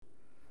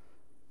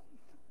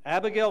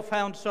Abigail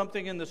found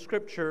something in the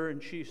scripture,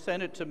 and she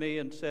sent it to me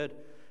and said,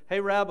 "Hey,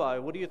 Rabbi,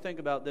 what do you think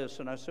about this?"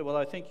 And I said, "Well,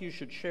 I think you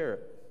should share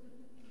it."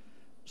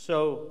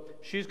 So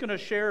she's going to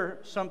share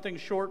something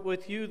short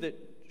with you that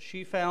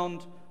she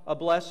found a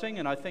blessing,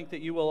 and I think that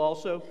you will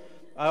also.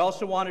 I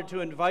also wanted to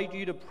invite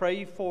you to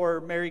pray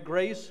for Mary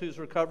Grace, who's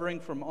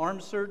recovering from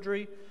arm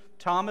surgery,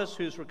 Thomas,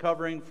 who's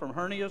recovering from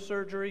hernia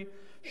surgery,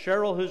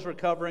 Cheryl, who's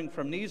recovering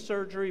from knee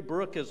surgery,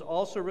 Brooke is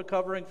also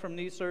recovering from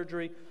knee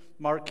surgery,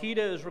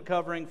 Marquita is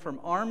recovering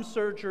from arm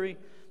surgery,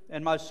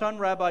 and my son,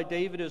 Rabbi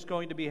David, is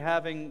going to be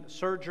having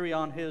surgery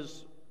on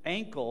his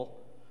ankle,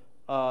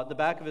 the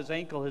back of his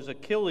ankle, his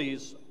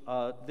Achilles,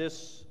 the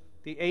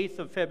 8th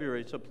of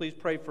February. So please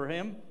pray for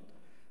him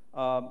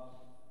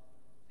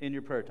in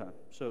your prayer time.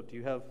 So do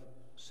you have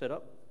sit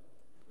up?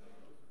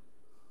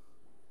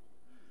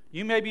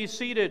 You may be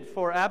seated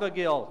for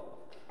Abigail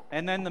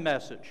and then the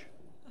message.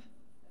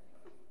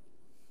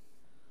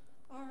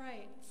 All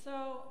right,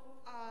 so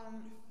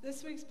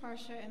this week's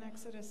Parsha in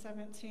Exodus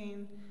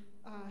 17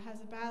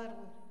 has a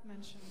battle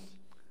mentioned.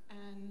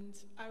 And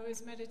I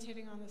was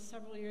meditating on this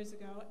several years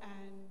ago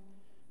and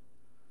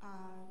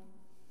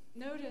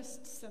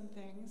noticed some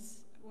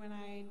things when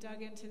I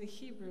dug into the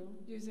Hebrew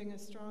using a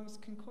Strong's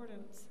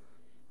Concordance.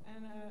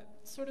 And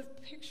a sort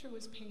of picture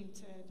was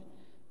painted.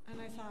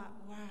 And I thought,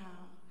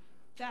 wow,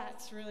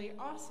 that's really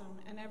awesome.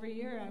 And every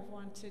year I've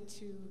wanted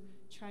to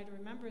try to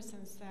remember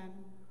since then,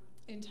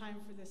 in time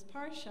for this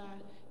Parsha,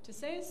 to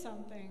say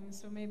something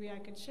so maybe I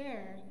could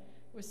share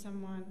with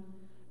someone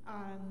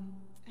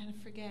and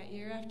forget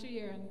year after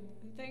year. And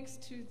thanks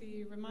to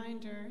the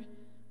reminder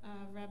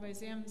of Rabbi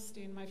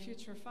Zamstein, my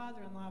future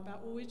father-in-law,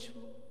 about which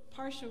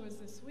Parsha was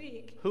this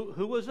week.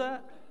 Who was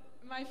that?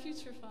 My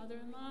future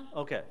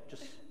father-in-law. Okay,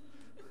 just...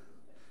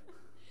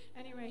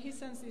 Anyway, he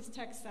sends these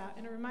texts out,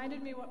 and it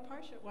reminded me what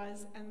Parsha it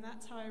was, and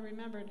that's how I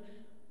remembered.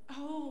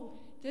 Oh,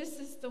 this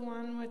is the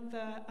one with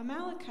the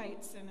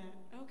Amalekites in it.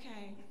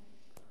 Okay.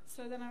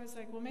 So then I was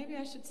like, well, maybe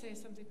I should say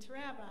something to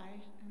Rabbi,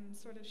 and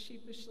sort of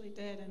sheepishly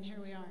did, and here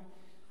we are.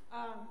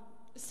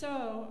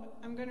 So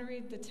I'm going to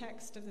read the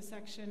text of the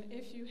section.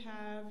 If you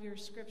have your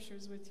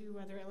scriptures with you,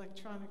 whether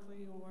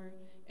electronically or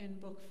in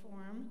book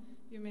form,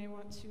 you may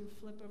want to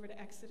flip over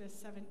to Exodus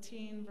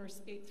 17,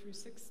 verse 8 through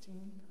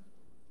 16.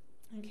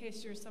 In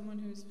case you're someone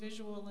who's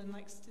visual and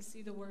likes to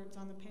see the words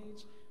on the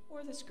page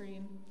or the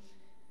screen.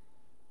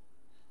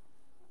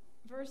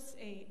 Verse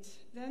 8,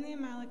 Then the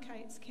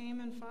Amalekites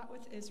came and fought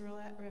with Israel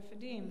at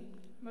Rephidim.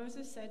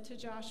 Moses said to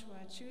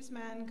Joshua, Choose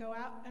men, go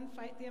out and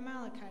fight the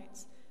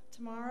Amalekites.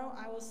 Tomorrow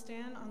I will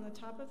stand on the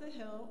top of the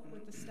hill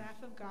with the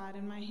staff of God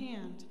in my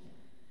hand.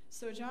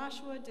 So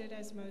Joshua did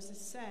as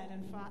Moses said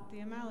and fought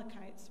the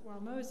Amalekites,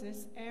 while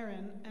Moses,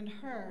 Aaron, and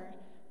Hur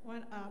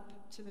went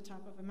up to the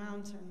top of a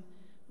mountain.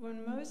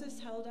 When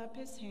Moses held up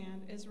his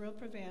hand, Israel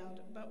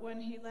prevailed, but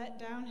when he let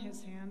down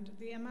his hand,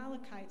 the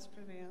Amalekites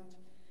prevailed.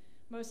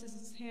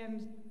 Moses'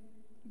 hand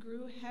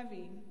grew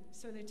heavy,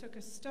 so they took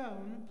a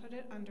stone, put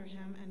it under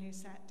him, and he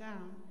sat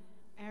down.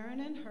 Aaron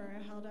and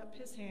Hur held up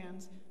his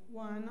hands,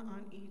 one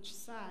on each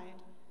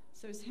side,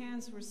 so his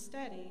hands were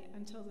steady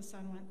until the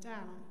sun went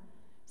down.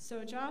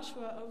 So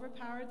Joshua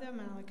overpowered the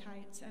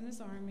Amalekites and his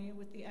army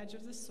with the edge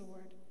of the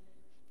sword.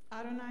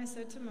 Adonai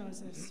said to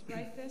Moses,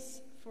 Write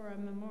this for a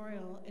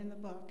memorial in the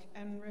book,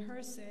 and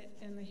rehearse it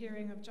in the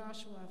hearing of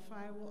Joshua, for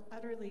I will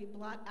utterly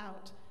blot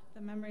out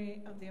the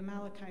memory of the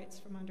Amalekites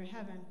from under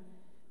heaven.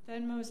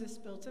 Then Moses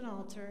built an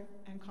altar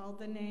and called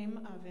the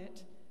name of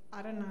it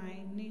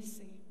Adonai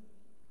Nisi.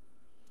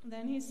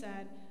 Then he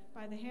said,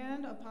 By the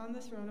hand upon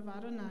the throne of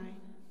Adonai,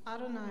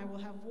 Adonai will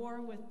have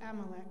war with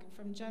Amalek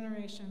from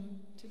generation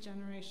to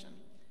generation.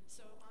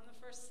 So on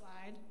the first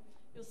slide,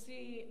 you'll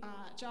see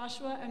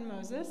Joshua and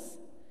Moses.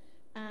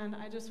 And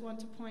I just want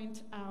to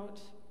point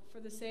out, for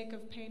the sake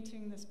of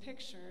painting this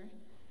picture,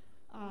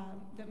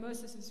 that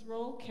Moses'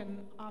 role can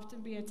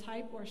often be a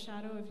type or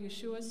shadow of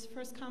Yeshua's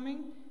first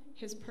coming,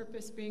 his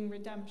purpose being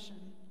redemption.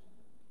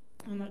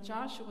 And that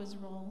Joshua's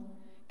role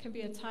can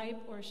be a type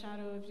or a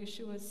shadow of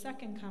Yeshua's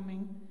second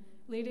coming,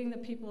 leading the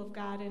people of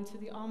God into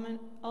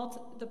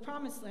the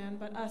promised land,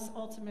 but us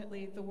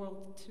ultimately the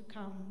world to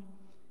come.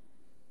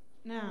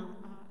 Now,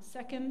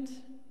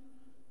 second...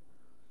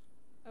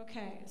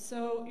 Okay,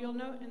 so you'll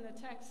note in the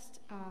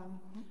text,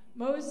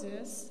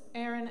 Moses,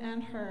 Aaron,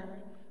 and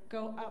Hur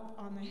go up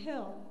on the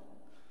hill.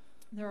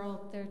 They're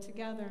all there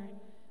together,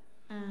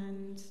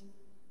 and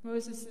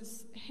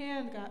Moses'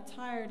 hand got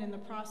tired in the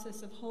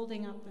process of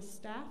holding up the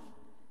staff,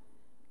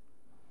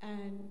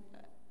 and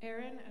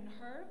Aaron and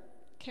Hur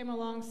came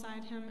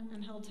alongside him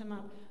and held him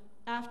up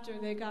after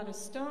they got a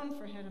stone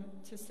for him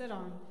to sit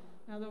on.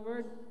 Now the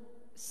word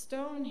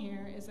stone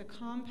here is a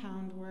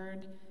compound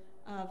word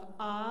of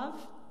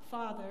Av,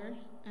 father,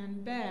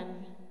 and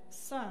Ben,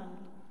 son.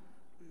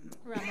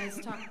 Rabbis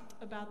talked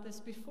about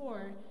this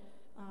before.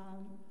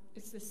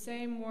 It's the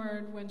same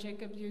word when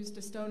Jacob used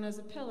a stone as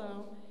a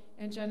pillow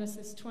in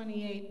Genesis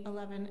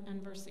 28:11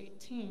 and verse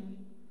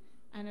 18.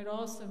 And it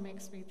also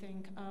makes me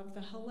think of the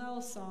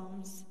Hallel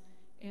Psalms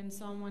in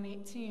Psalm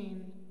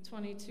 118,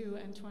 22,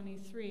 and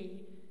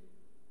 23.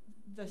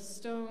 the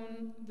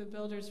stone the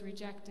builders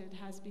rejected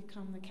has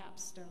become the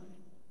capstone.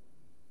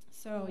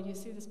 So you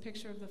see this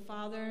picture of the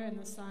Father and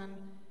the Son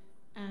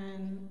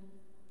and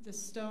the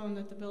stone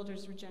that the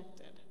builders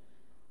rejected.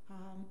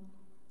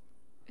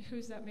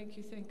 Who's that make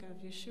you think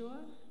of? Yeshua?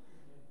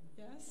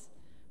 Yes?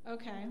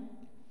 Okay.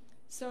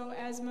 So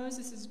as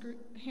Moses'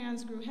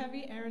 hands grew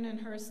heavy, Aaron and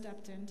Hur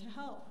stepped in to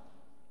help.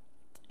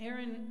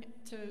 Aaron,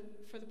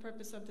 for the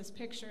purpose of this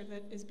picture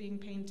that is being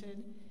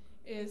painted,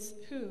 is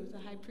who? The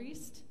high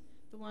priest?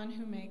 The one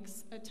who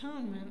makes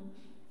atonement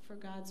for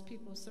God's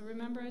people. So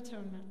remember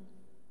atonement.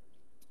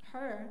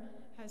 Hur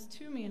has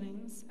two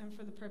meanings, and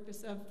for the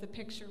purpose of the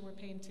picture we're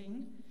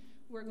painting,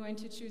 we're going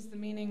to choose the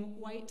meaning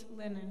white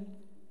linen.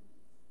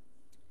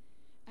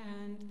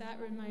 And that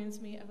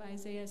reminds me of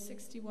Isaiah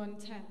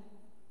 61:10.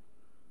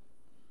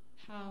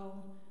 How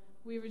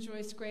we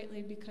rejoice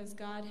greatly because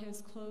God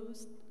has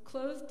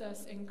clothed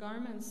us in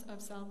garments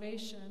of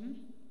salvation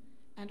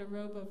and a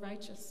robe of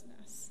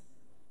righteousness.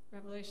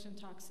 Revelation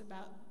talks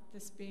about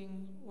this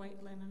being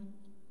white linen.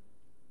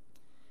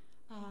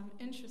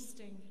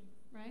 Interesting,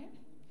 right?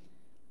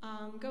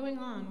 Going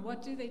on,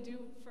 what do they do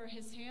for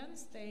his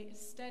hands? They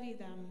steady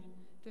them.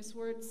 This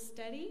word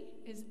steady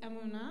is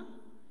emunah,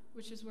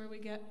 which is where we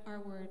get our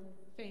word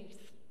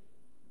faith.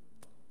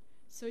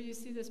 So you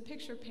see this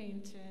picture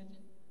painted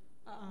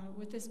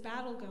with this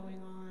battle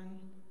going on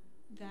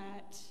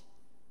that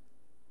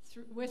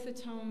with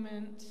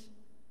atonement,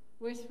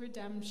 with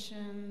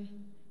redemption,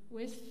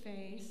 with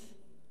faith,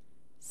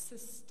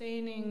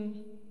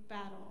 sustaining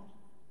battle,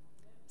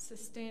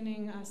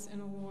 sustaining us in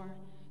a war.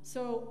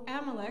 So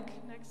Amalek,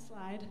 next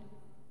slide.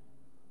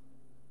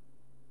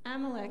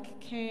 Amalek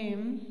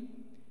came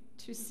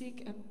to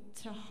seek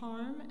to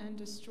harm and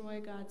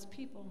destroy God's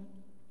people.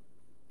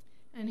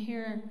 And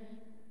here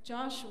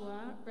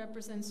Joshua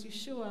represents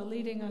Yeshua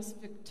leading us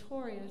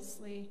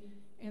victoriously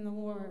in the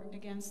war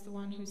against the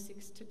one who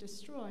seeks to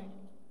destroy.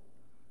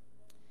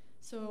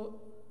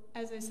 So,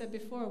 as I said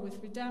before,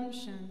 with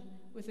redemption,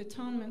 with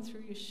atonement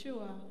through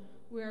Yeshua,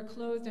 we are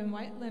clothed in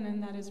white linen,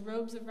 that is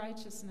robes of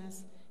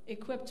righteousness,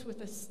 equipped with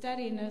a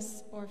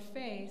steadiness or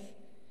faith,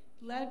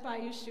 led by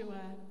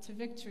Yeshua to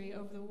victory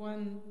over the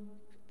one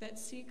that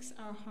seeks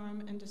our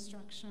harm and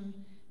destruction.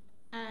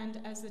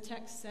 And as the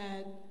text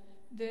said,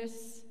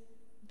 this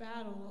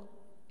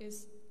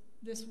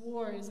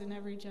war is in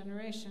every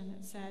generation.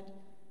 It said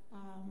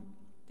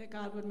that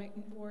God would make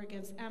war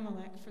against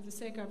Amalek. For the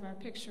sake of our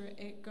picture,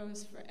 it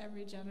goes for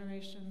every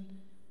generation,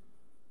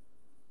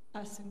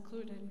 us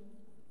included.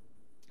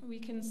 We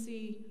can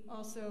see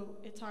also,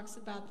 it talks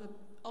about the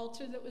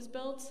altar that was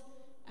built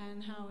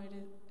and how it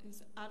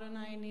is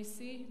Adonai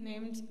Nisi,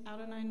 named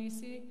Adonai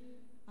Nisi.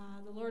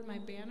 The Lord my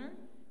banner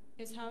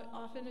is how it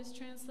often is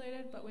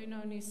translated, but we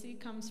know Nisi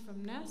comes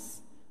from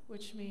Nes,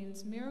 which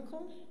means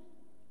miracle.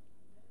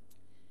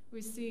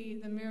 We see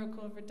the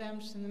miracle of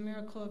redemption, the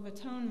miracle of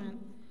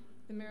atonement,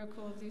 the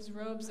miracle of these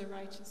robes of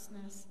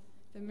righteousness,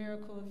 the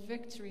miracle of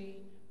victory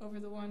over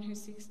the one who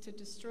seeks to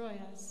destroy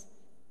us.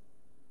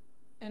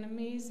 An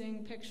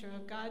amazing picture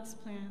of God's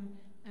plan,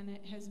 and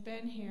it has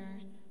been here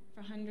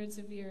for hundreds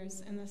of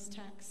years in this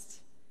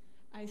text.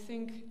 I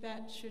think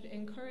that should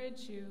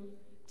encourage you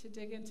to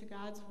dig into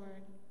God's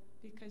word,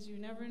 because you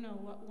never know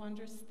what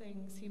wondrous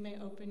things he may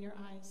open your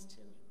eyes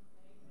to.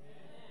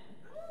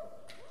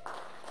 Amen.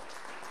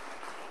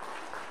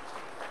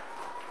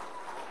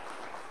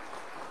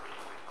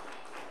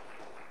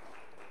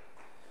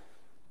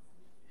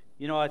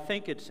 You know, I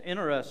think it's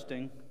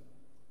interesting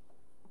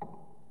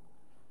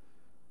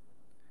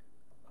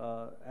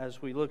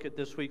as we look at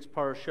this week's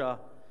parsha.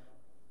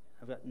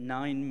 I've got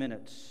 9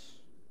 minutes.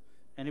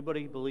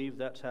 Anybody believe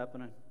that's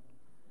happening?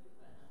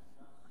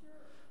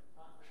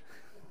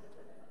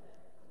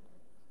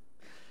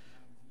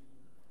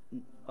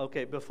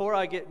 Okay, before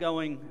I get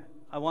going,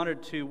 I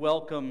wanted to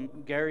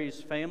welcome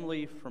Gary's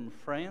family from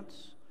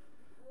France,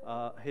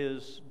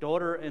 his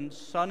daughter and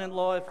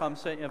son-in-law, if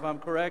I'm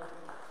correct,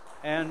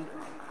 and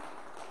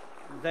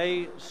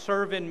they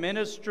serve in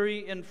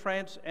ministry in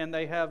France, and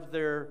they have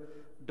their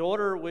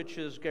daughter, which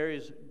is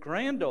Gary's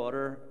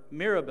granddaughter,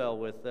 Mirabelle,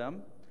 with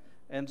them.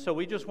 And so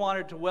we just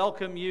wanted to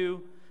welcome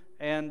you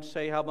and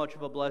say how much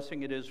of a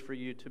blessing it is for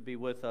you to be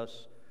with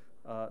us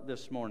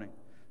this morning.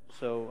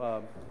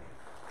 So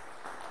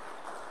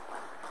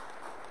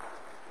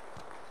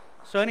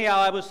anyhow,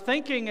 I was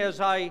thinking as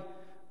I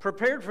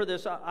prepared for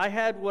this, I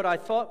had what I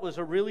thought was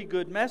a really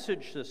good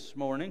message this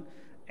morning,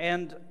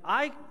 and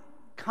I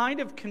kind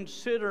of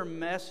consider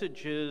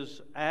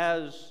messages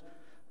as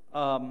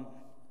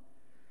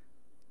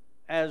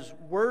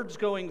words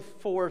going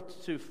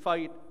forth to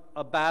fight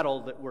a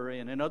battle that we're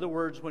in. In other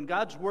words, when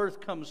God's word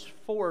comes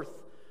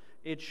forth,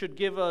 it should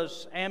give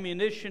us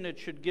ammunition, it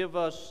should give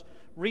us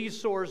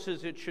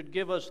resources, it should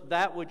give us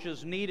that which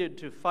is needed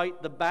to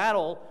fight the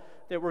battle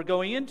that we're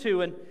going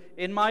into. And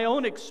in my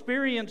own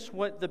experience,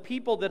 what the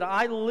people that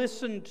I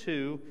listen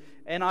to,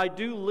 and I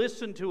do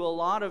listen to a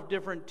lot of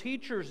different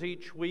teachers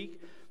each week,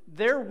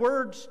 their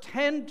words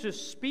tend to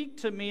speak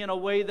to me in a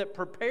way that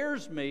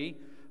prepares me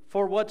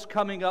for what's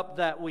coming up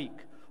that week,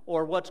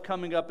 or what's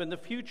coming up in the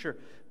future.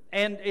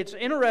 And it's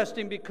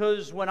interesting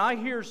because when I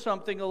hear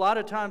something, a lot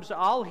of times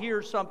I'll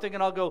hear something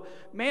and I'll go,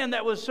 man,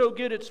 that was so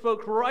good. It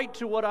spoke right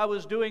to what I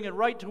was doing and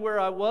right to where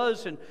I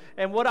was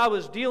and what I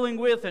was dealing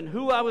with and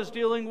who I was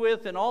dealing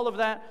with and all of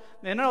that.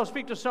 And then I'll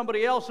speak to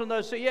somebody else and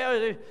they'll say,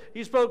 yeah,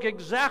 he spoke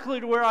exactly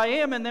to where I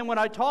am. And then when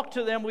I talk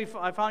to them,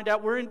 I find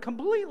out we're in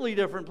completely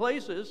different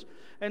places.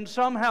 And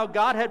somehow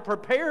God had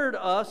prepared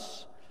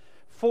us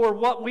for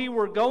what we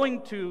were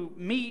going to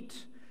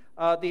meet,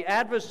 the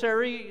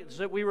adversaries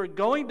that we were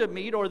going to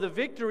meet, or the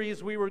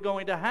victories we were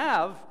going to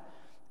have,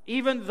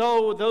 even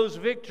though those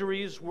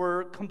victories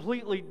were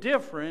completely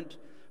different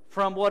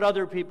from what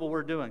other people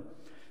were doing.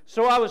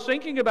 So I was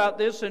thinking about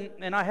this,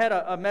 and I had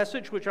a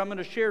message which I'm going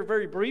to share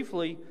very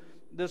briefly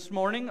this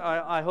morning,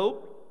 I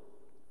hope.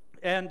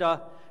 And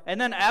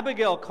then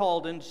Abigail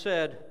called and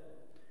said,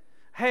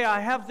 hey, I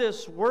have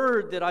this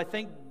word that I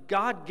think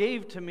God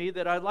gave to me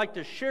that I'd like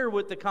to share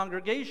with the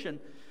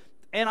congregation.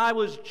 And I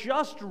was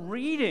just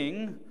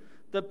reading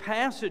the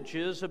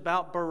passages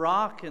about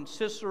Barak and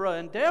Sisera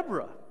and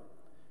Deborah,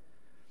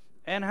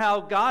 and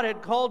how God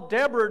had called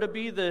Deborah to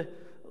be the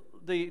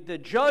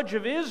judge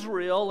of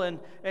Israel,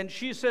 and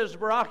she says,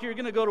 Barak, you're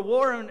going to go to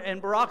war,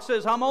 and Barak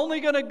says, I'm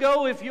only going to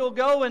go if you'll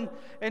go,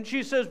 and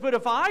she says, but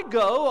if I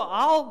go,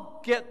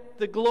 I'll get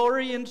the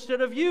glory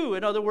instead of you.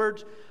 In other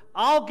words,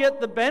 I'll get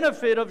the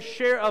benefit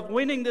of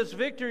winning this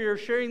victory or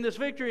sharing this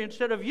victory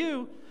instead of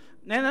you.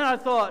 And then I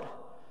thought,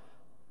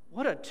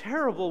 what a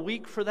terrible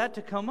week for that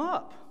to come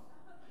up.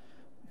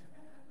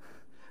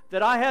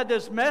 That I had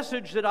this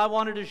message that I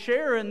wanted to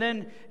share, and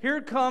then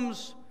here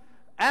comes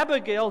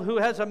Abigail, who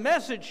has a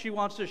message she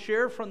wants to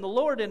share from the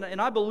Lord,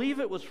 and I believe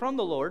it was from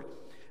the Lord.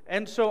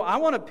 And so I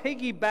want to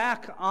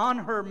piggyback on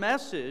her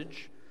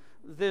message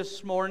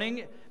this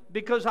morning,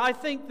 because I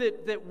think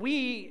that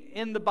we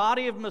in the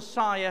body of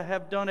Messiah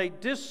have done a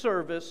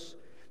disservice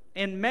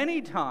in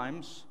many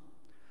times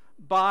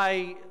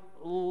by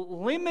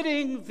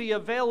limiting the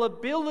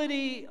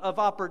availability of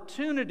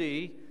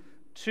opportunity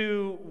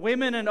to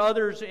women and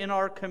others in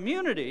our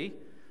community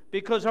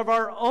because of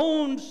our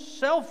own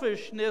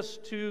selfishness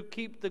to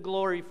keep the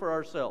glory for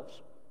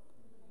ourselves.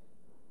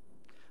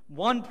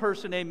 One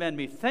person amen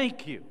me.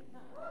 Thank you.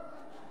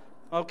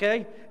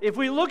 Okay? If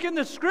we look in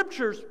the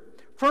scriptures,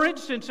 for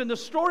instance, in the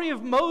story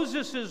of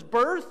Moses'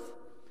 birth,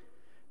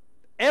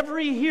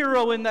 every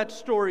hero in that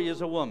story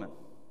is a woman.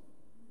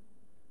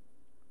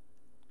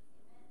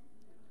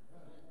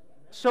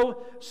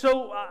 So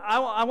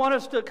I want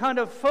us to kind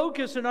of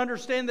focus and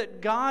understand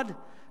that God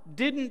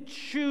didn't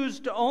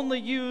choose to only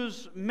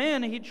use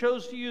men. He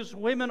chose to use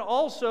women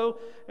also.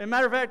 As a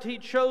matter of fact, He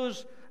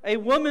chose a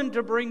woman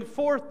to bring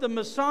forth the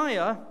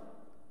Messiah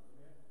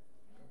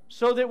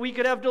so that we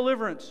could have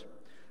deliverance.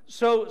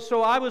 So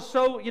I was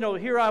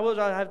here I was,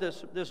 I have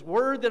this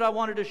word that I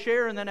wanted to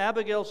share, and then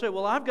Abigail said,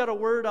 well, I've got a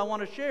word I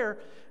want to share.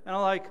 And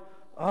I'm like,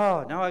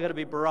 oh, now I got to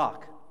be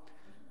Barak.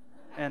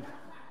 And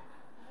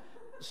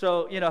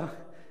so,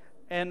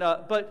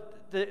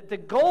 but the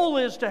goal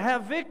is to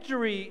have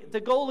victory.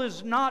 The goal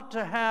is not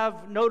to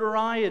have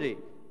notoriety.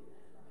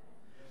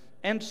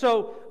 And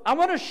so I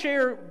want to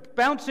share,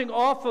 bouncing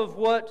off of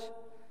what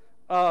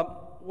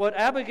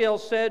Abigail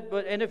said,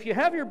 and if you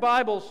have your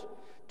Bibles,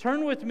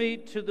 turn with me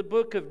to the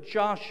book of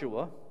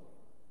Joshua.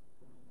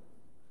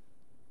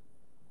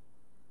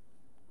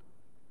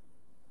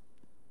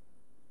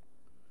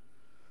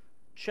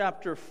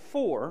 Chapter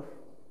 4.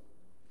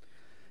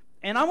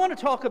 And I want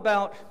to talk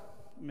about,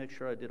 make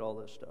sure I did all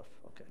this stuff.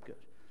 Okay, good.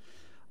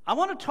 I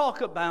want to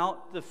talk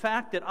about the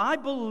fact that I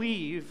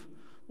believe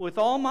with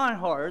all my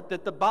heart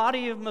that the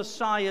body of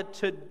Messiah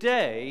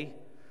today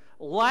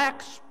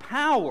lacks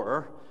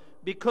power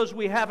because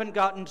we haven't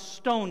gotten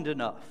stoned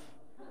enough.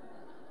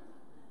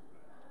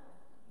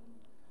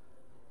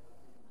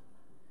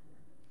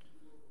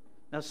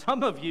 Now,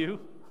 some of you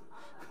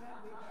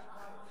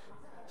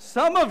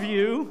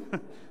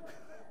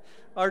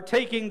are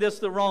taking this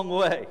the wrong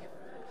way.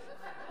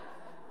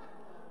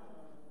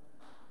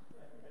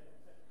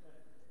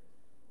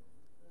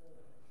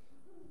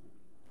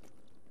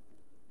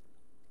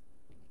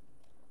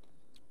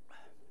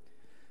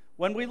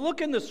 When we look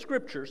in the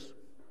scriptures,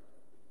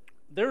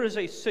 there is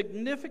a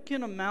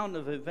significant amount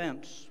of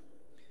events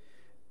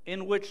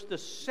in which the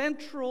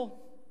central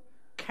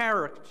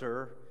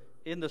character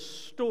in the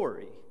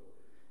story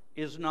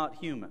is not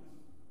human.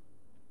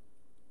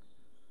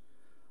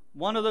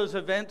 One of those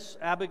events,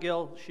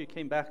 Abigail, she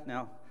came back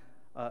now.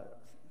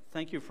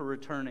 Thank you for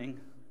returning.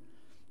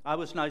 I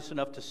was nice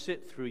enough to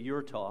sit through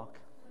your talk.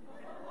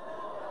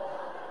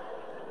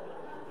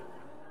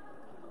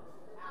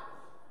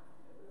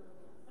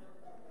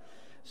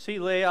 See,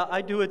 Leah,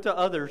 I do it to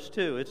others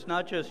too. It's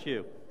not just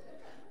you.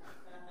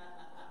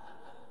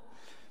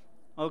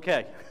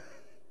 Okay.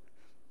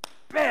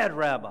 Bad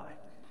rabbi.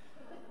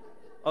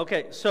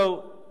 Okay,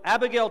 so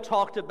Abigail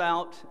talked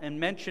about and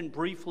mentioned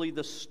briefly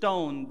the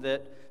stone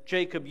that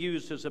Jacob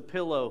used as a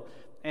pillow,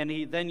 and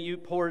you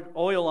poured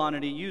oil on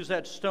it. He used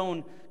that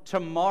stone to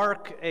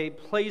mark a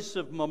place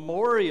of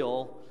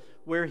memorial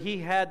where he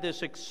had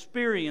this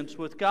experience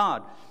with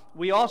God.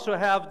 We also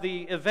have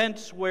the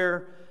events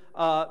where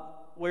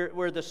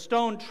the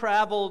stone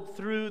traveled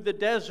through the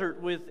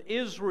desert with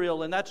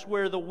Israel, and that's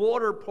where the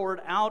water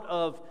poured out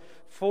of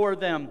for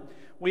them.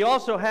 We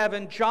also have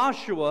in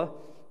Joshua,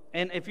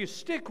 and if you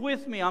stick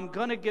with me, I'm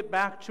going to get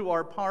back to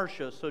our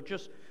Parsha, so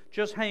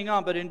just hang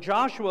on. But in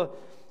Joshua,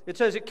 it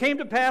says, "It came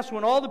to pass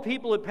when all the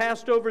people had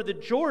passed over the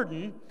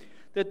Jordan,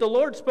 that the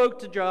Lord spoke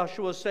to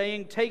Joshua,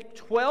 saying, Take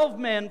 12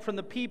 men from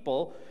the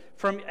people,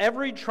 from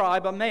every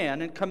tribe a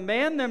man, and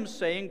command them,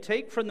 saying,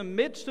 Take from the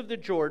midst of the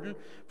Jordan,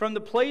 from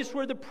the place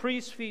where the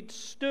priest's feet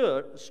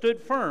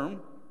stood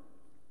firm."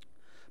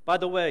 By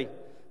the way,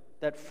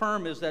 that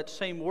firm is that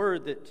same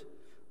word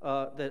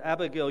that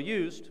Abigail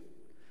used.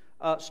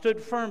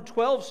 "Stood firm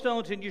 12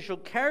 stones, and you shall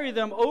carry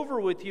them over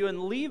with you,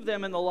 and leave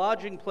them in the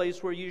lodging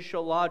place where you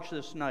shall lodge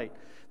this night."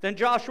 Then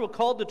Joshua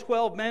called the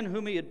 12 men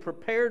whom he had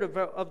prepared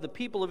of the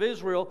people of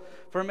Israel,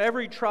 from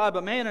every tribe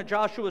a man. And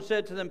Joshua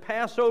said to them,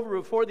 "Pass over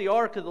before the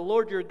ark of the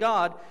Lord your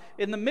God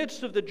in the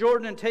midst of the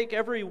Jordan, and take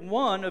every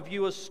one of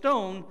you a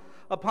stone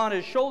upon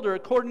his shoulder,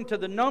 according to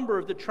the number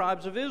of the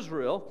tribes of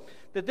Israel,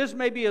 that this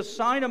may be a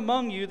sign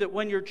among you, that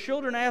when your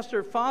children ask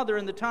their father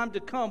in the time to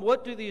come,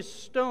 what do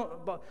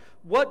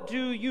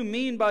you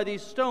mean by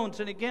these stones?"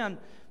 And again,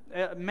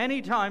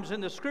 many times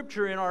in the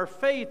Scripture, in our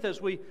faith, as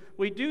we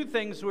do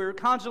things, we're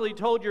constantly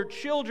told your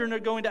children are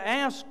going to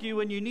ask you,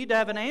 and you need to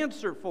have an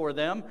answer for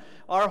them.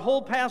 Our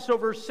whole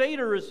Passover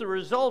Seder is the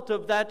result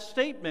of that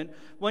statement.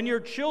 When your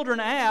children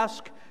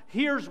ask,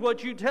 here's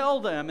what you tell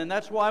them. And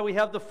that's why we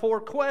have the 4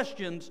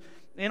 questions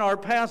in our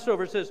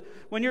Passover. It says,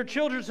 "When your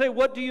children say,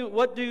 what do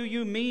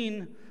you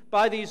mean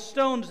by these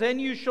stones? Then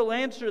you shall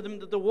answer them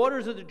that the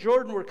waters of the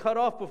Jordan were cut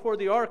off before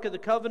the ark of the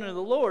covenant of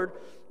the Lord.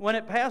 When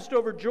it passed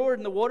over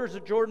Jordan, the waters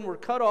of Jordan were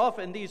cut off,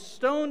 and these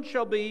stones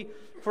shall be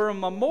for a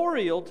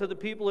memorial to the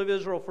people of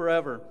Israel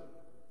forever."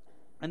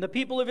 And the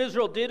people of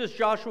Israel did as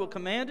Joshua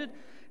commanded,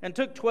 and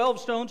took 12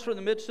 stones from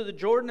the midst of the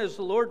Jordan, as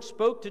the Lord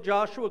spoke to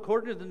Joshua,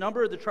 according to the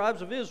number of the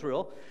tribes of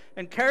Israel,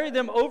 and carried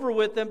them over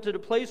with them to the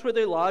place where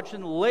they lodged,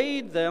 and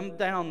laid them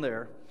down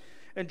there.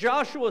 And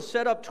Joshua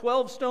set up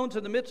 12 stones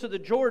in the midst of the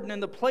Jordan, in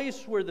the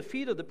place where the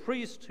feet of the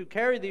priests who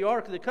carried the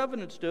ark of the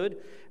covenant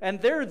stood,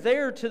 and they're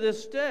there to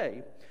this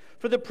day.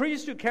 For the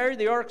priests who carried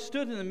the ark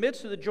stood in the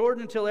midst of the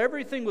Jordan until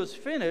everything was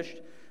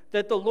finished,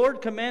 that the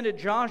Lord commanded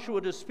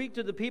Joshua to speak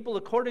to the people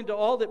according to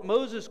all that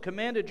Moses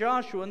commanded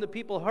Joshua, and the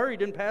people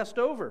hurried and passed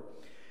over.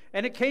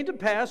 And it came to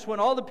pass, when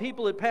all the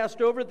people had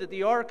passed over, that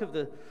the ark of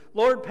the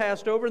Lord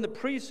passed over, and the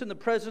priests in the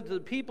presence of the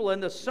people,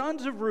 and the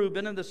sons of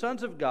Reuben and the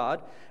sons of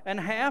Gad, and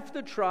half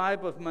the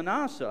tribe of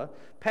Manasseh,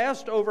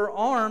 passed over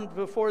armed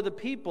before the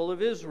people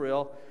of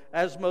Israel,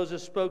 as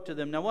Moses spoke to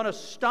them. Now I want to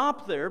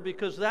stop there,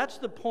 because that's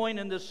the point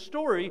in this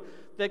story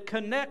that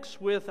connects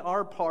with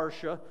our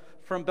Parsha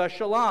from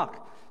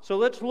Beshalach. So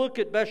let's look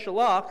at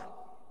Beshalach.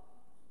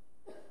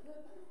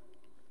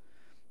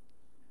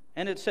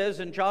 And it says,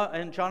 and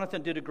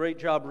Jonathan did a great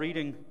job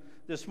reading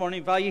this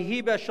morning,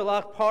 "Vayihi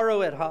Beshalach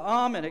Paro et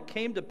Ha'am," and it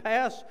came to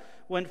pass,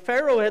 when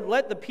Pharaoh had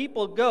let the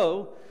people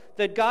go,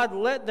 that God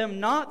led them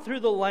not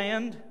through the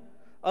land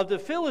of the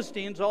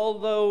Philistines,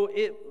 although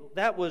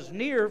that was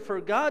near,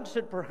 for God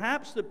said,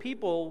 "Perhaps the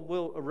people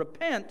will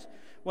repent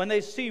when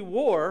they see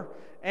war,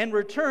 and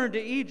return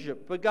to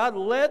Egypt." But God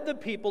led the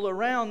people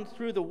around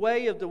through the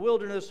way of the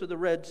wilderness of the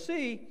Red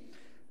Sea,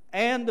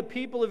 and the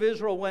people of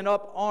Israel went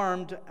up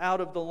armed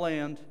out of the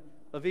land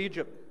of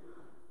Egypt.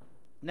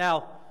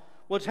 Now,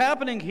 what's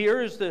happening here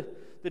is the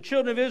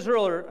children of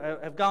Israel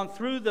have gone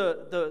through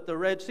the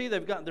Red Sea.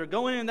 They're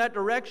going in that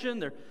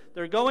direction.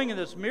 They're going, and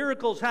this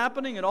miracle's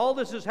happening, and all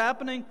this is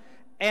happening.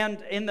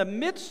 And in the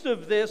midst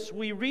of this,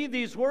 we read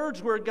these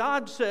words where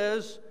God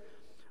says,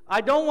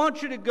 "I don't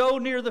want you to go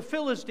near the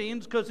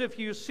Philistines, because if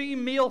you see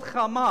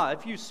milchama,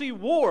 if you see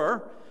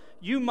war,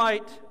 you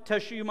might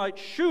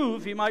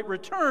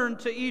return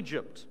to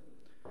Egypt."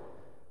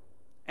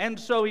 And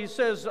so he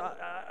says,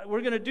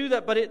 we're going to do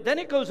that. But then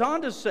it goes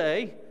on to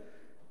say,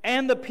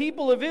 "And the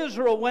people of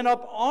Israel went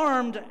up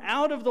armed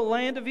out of the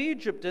land of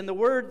Egypt." And the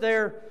word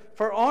there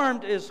for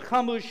armed is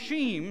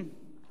chamushim,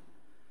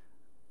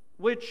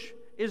 which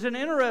is an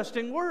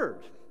interesting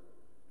word.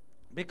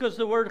 Because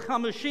the word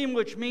chamushim,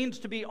 which means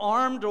to be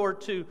armed or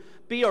to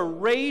be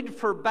arrayed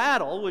for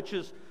battle, which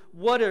is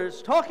what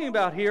it's talking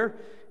about here,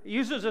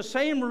 uses the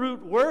same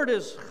root word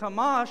as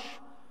chamash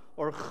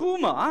or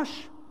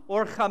chumash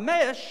or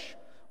chamesh,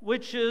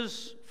 which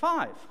is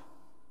 5.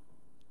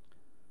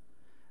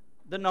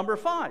 The number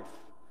 5.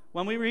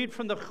 When we read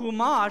from the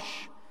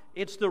chumash,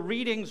 it's the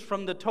readings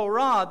from the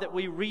Torah that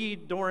we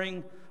read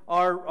during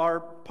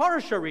our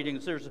Parsha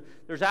readings.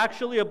 There's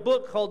actually a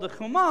book called the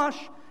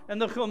Chumash, and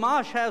the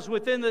Chumash has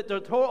within it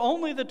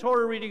only the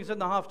Torah readings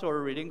and the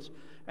Haftorah readings,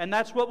 and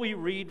that's what we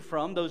read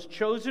from, those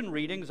chosen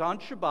readings on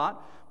Shabbat,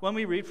 when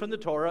we read from the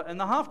Torah and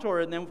the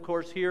Haftorah. And then, of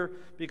course, here,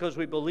 because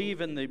we believe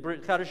in the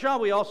Brit Chadashah,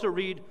 we also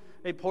read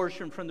a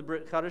portion from the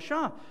Brit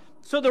Chadashah.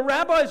 So the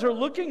rabbis are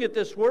looking at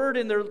this word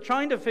and they're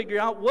trying to figure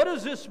out, what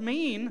does this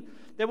mean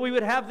that we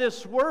would have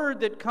this word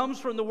that comes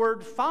from the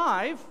word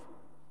 5,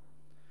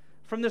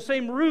 from the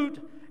same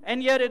root,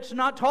 and yet it's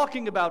not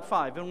talking about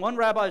 5. And one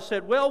rabbi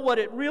said, well, what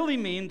it really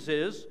means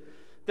is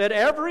that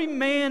every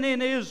man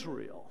in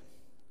Israel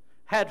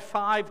had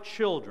 5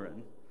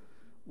 children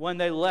when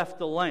they left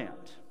the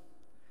land.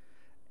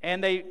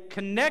 And they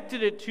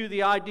connected it to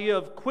the idea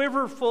of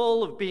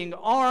quiverful, of being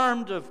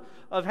armed,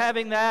 of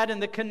having that,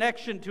 and the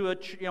connection to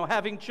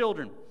having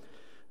children.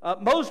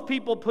 Most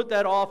people put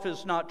that off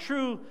as not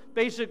true,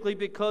 basically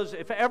because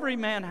if every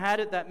man had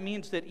it, that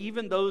means that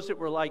even those that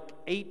were like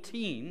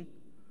 18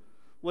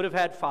 would have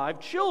had 5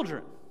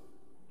 children.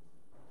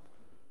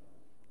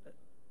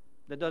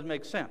 That doesn't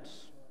make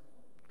sense.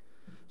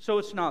 So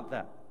it's not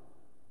that.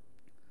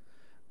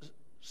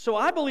 So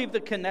I believe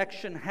the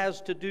connection has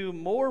to do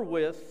more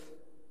with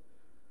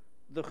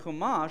the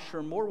Chumash,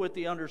 or more with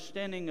the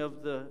understanding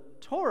of the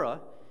Torah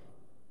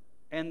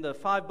and the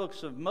 5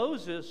 books of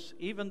Moses,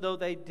 even though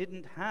they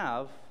didn't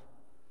have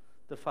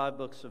the 5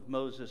 books of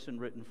Moses in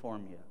written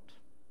form yet.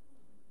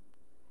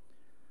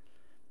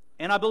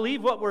 And I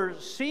believe what we're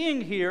seeing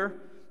here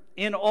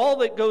in all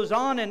that goes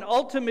on, and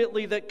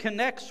ultimately that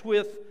connects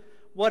with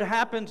what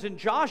happens in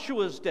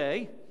Joshua's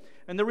day.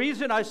 And the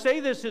reason I say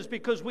this is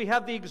because we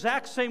have the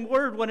exact same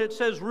word when it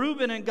says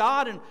Reuben and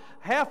Gad and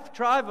half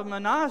tribe of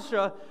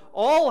Manasseh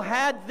all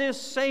had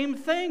this same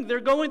thing. They're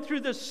going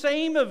through the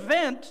same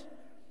event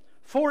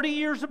 40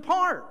 years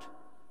apart.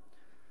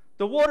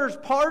 The waters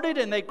parted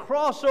and they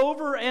cross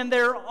over, and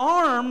they're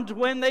armed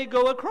when they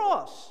go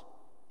across.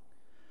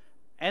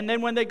 And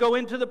then when they go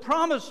into the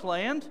promised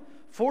land,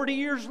 40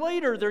 years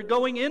later, they're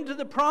going into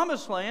the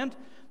promised land,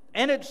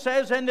 and it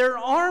says, and they're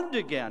armed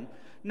again.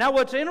 Now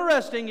what's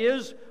interesting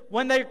is,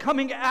 when they're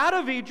coming out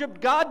of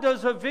Egypt, God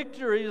does a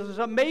victory, this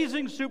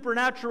amazing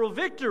supernatural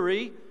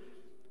victory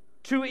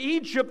to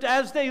Egypt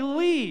as they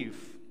leave.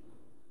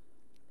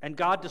 And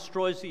God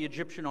destroys the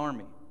Egyptian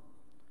army.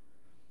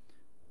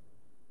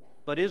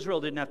 But Israel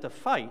didn't have to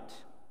fight.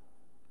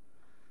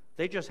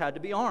 They just had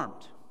to be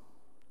armed.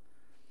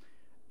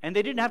 And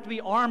they didn't have to be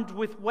armed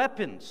with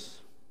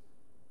weapons.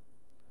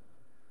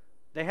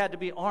 They had to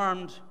be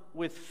armed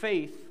with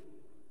faith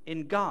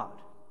in God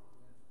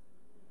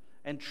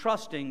and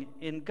trusting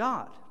in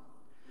God.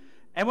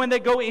 And when they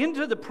go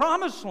into the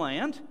promised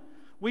land,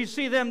 we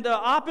see them the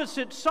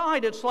opposite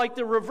side. It's like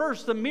the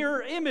reverse, the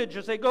mirror image.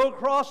 As they go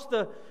across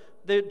the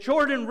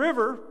Jordan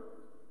River,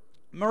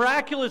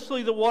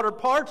 miraculously the water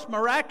parts,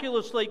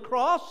 miraculously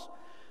cross.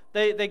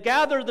 They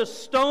gather the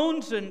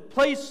stones and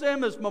place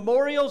them as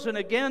memorials. And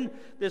again,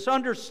 this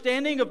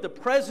understanding of the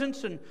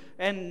presence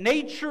and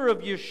nature of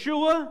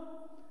Yeshua,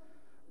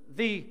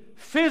 the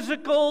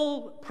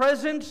physical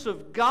presence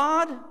of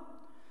God,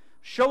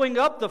 showing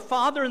up, the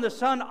Father and the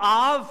Son,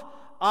 Av,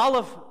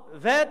 Aleph,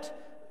 Vet,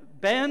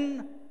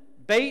 Ben,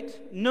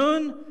 Beit,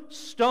 Nun,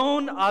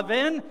 stone,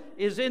 Aven,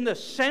 is in the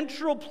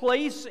central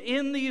place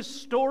in these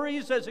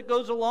stories as it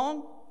goes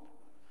along.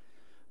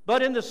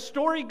 But in the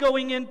story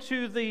going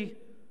into the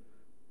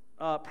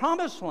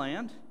promised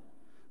land,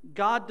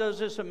 God does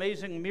this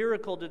amazing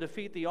miracle to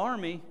defeat the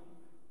army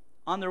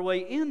on their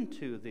way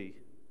into the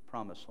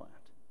promised land.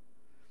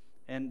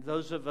 And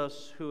those of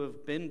us who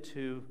have been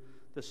to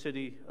the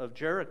city of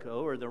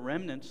Jericho, or the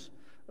remnants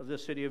of the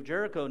city of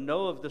Jericho,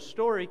 know of the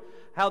story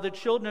how the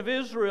children of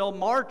Israel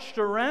marched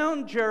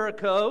around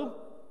Jericho.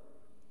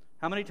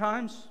 How many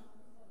times?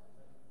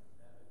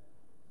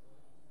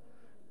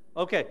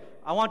 Okay,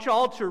 I want you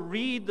all to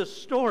read the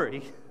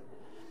story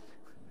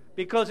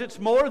because it's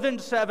more than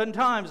 7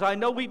 times. I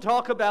know we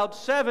talk about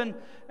 7,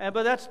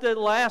 but that's the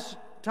last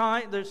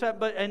time.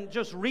 And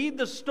just read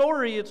the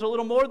story. It's a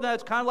little more than that.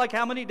 It's kind of like,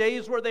 how many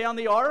days were they on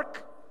the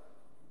ark?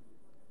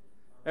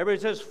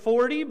 Everybody says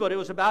 40, but it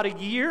was about a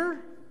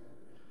year.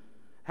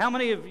 How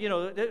many of, we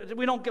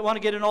don't want to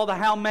get in all the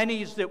how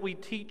manys that we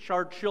teach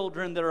our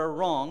children that are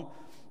wrong,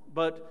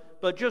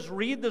 but just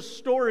read the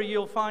story,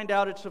 you'll find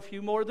out it's a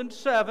few more than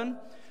 7.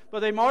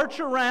 But they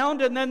march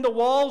around, and then the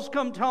walls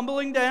come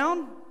tumbling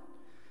down,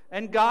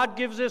 and God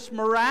gives this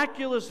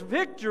miraculous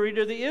victory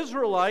to the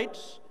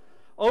Israelites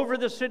over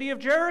the city of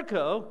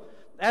Jericho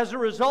as a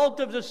result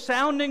of the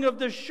sounding of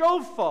the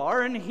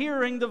shofar and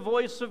hearing the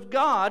voice of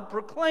God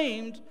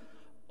proclaimed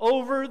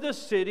over the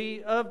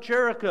city of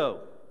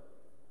Jericho.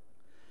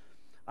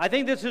 I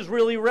think this is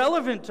really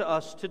relevant to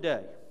us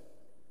today,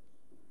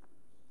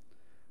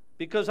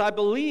 because I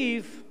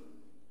believe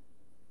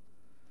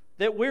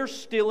that we're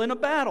still in a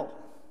battle.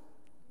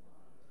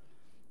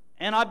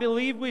 And I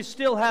believe we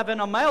still have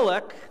an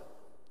Amalek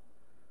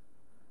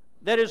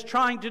that is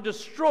trying to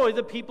destroy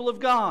the people of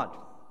God.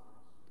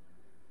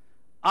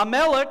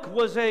 Amalek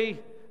was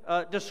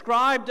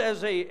described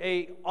as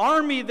a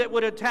army that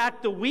would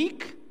attack the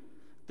weak,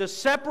 the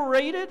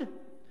separated,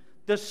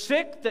 the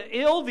sick, the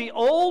ill, the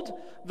old,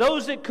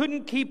 those that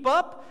couldn't keep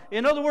up.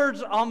 In other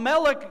words,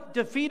 Amalek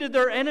defeated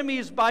their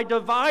enemies by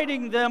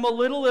dividing them a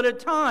little at a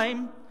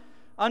time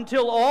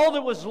until all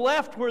that was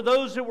left were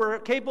those that were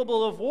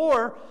capable of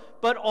war,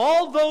 but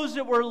all those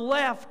that were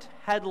left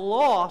had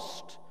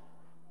lost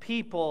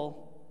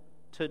people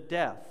to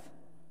death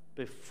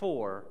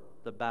before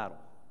the battle.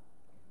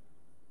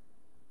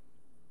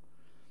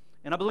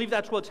 And I believe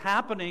that's what's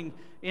happening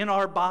in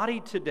our body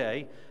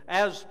today.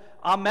 As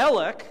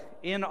Amalek,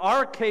 in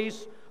our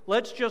case,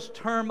 let's just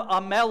term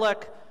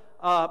Amalek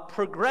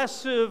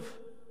progressive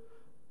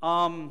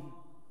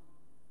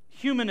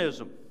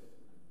humanism.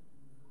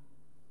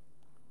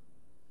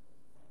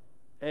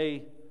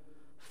 A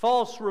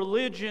false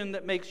religion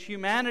that makes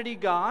humanity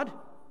God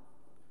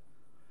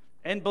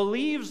and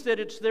believes that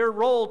it's their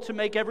role to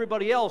make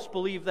everybody else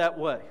believe that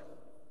way.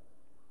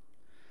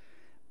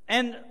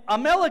 And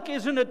Amalek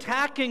isn't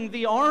attacking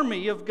the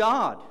army of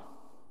God.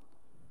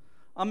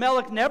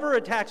 Amalek never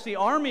attacks the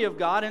army of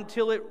God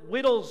until it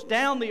whittles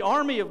down the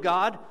army of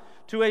God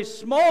to a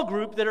small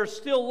group that are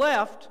still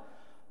left,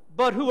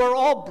 but who are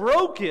all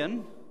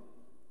broken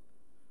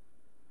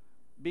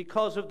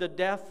because of the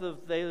death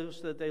of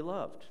those that they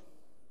loved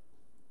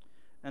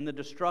and the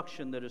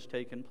destruction that has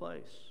taken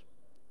place.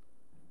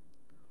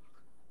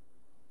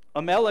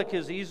 Amalek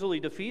is easily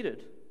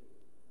defeated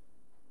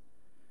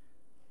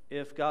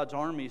if God's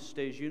army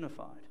stays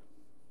unified.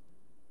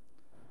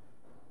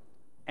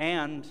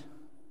 And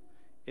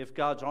if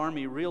God's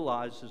army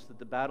realizes that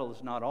the battle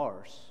is not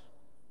ours,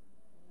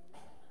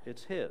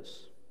 it's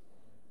His.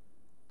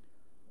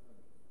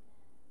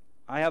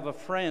 I have a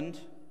friend,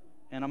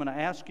 and I'm going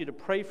to ask you to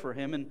pray for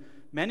him, and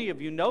many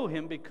of you know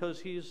him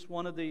because he's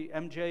one of the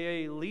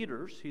MJA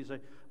leaders. He's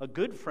a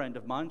good friend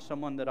of mine,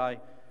 someone that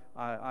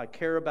I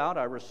care about,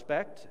 I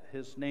respect.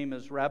 His name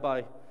is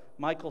Rabbi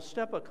Michael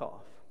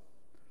Stepikoff.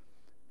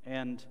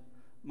 And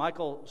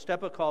Michael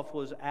Stepikoff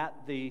was at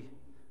the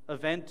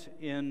event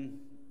in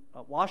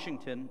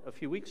Washington a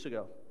few weeks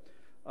ago.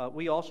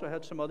 We also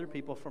had some other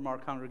people from our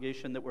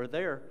congregation that were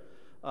there.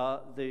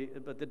 But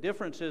the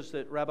difference is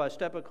that Rabbi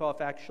Stepikoff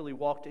actually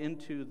walked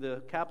into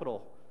the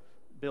Capitol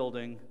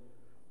building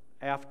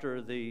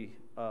after the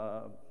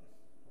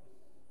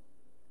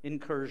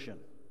incursion.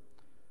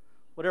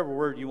 Whatever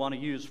word you want to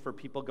use for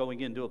people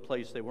going into a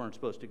place they weren't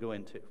supposed to go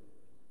into.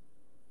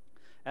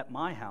 At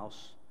my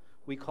house,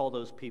 we call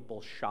those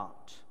people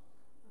shot.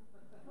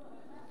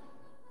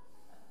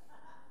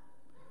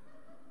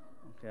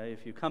 Okay,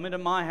 if you come into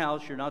my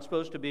house, you're not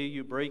supposed to be,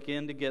 you break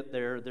in to get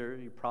there,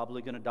 you're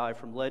probably going to die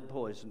from lead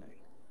poisoning.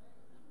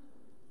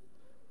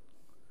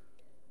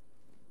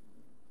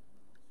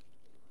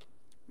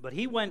 But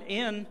he went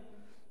in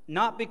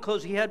not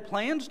because he had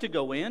plans to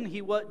go in.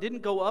 He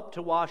didn't go up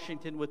to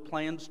Washington with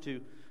plans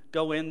to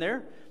go in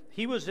there.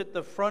 He was at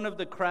the front of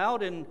the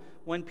crowd, and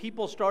when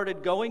people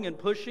started going and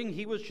pushing,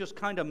 he was just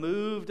kind of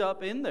moved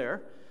up in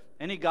there.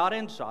 And he got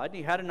inside, and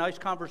he had a nice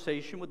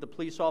conversation with the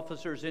police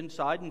officers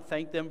inside and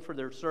thanked them for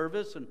their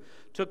service and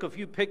took a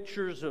few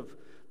pictures of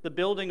the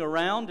building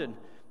around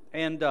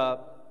and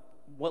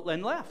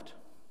left.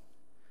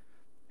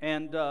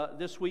 And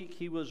this week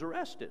he was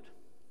arrested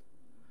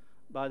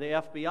by the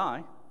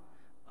FBI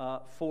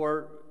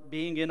for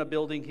being in a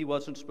building he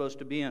wasn't supposed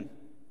to be in.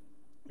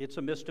 It's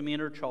a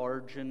misdemeanor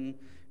charge, and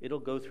it'll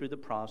go through the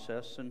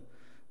process. And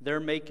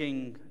they're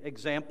making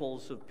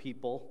examples of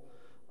people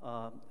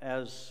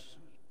as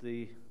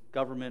the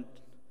government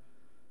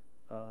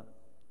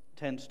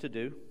tends to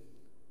do.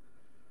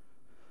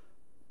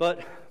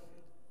 But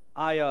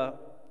I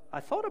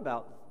thought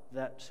about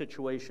that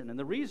situation, and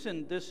the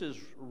reason this is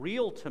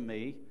real to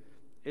me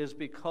is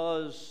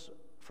because,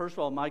 first of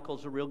all,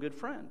 Michael's a real good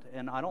friend,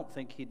 and I don't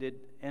think he did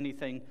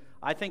anything.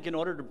 I think in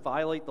order to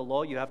violate the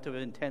law, you have to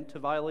have intent to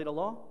violate a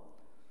law.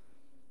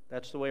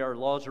 That's the way our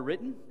laws are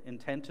written.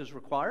 Intent is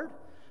required.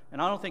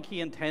 And I don't think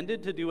he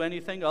intended to do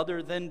anything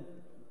other than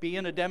be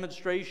in a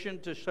demonstration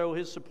to show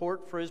his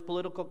support for his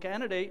political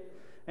candidate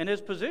and his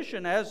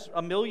position, as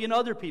a million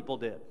other people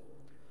did.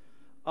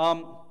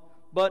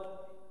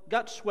 But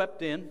got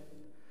swept in.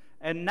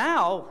 And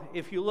now,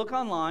 if you look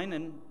online,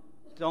 and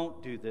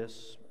don't do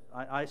this,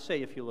 I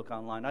say if you look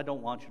online, I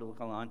don't want you to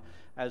look online,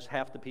 as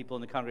half the people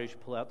in the congregation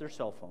pull out their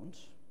cell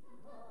phones.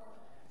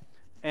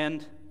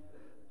 And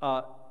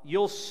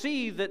you'll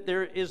see that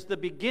there is the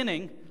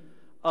beginning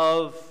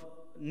of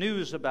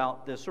news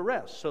about this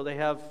arrest. So they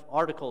have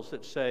articles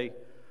that say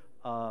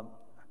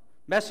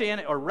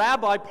Messianic or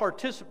rabbi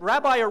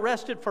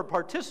arrested for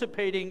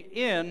participating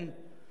in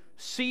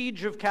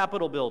siege of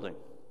Capitol building,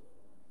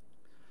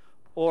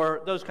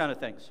 or those kind of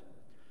things,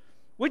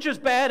 which is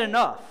bad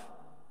enough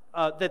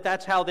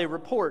that's how they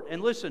report.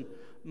 And listen,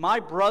 my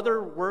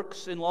brother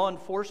works in law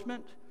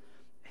enforcement.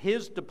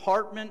 His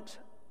department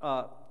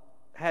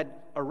had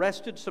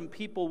arrested some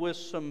people with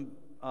some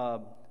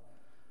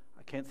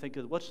I can't think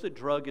of, what's the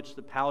drug? It's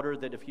the powder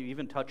that if you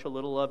even touch a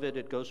little of it,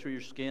 it goes through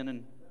your skin.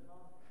 And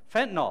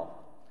fentanyl.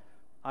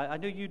 I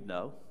knew you'd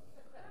know.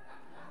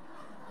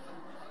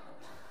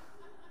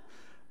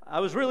 I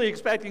was really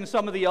expecting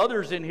some of the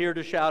others in here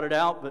to shout it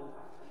out, but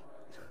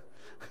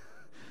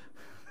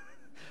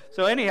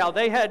so anyhow,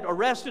 they had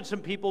arrested some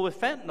people with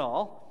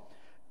fentanyl,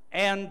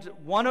 And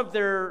one of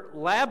their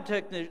lab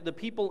technicians, the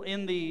people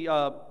in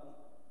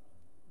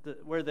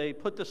where they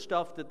put the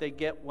stuff that they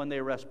get when they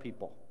arrest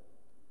people,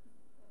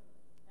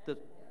 the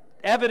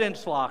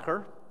evidence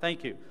locker,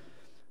 thank you.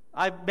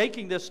 I'm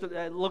making this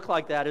look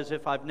like that as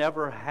if I've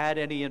never had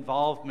any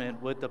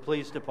involvement with the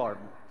police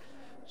department.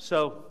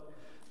 So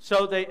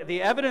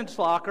the evidence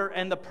locker,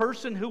 and the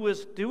person who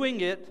is doing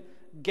it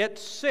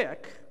gets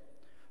sick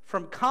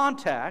from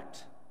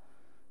contact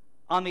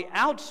on the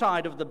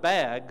outside of the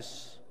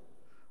bags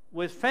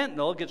with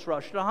fentanyl, gets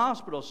rushed to the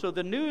hospital. So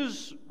the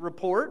news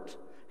report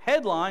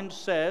headline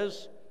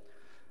says,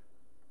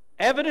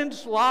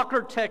 evidence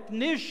locker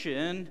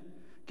technician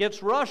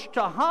gets rushed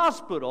to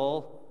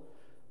hospital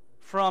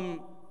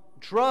from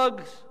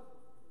drugs.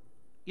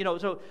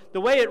 So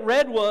the way it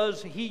read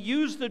was he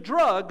used the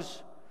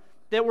drugs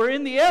that were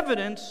in the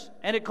evidence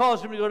and it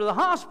caused him to go to the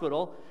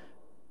hospital.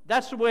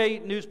 That's the way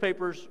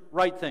newspapers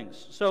write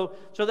things. So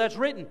that's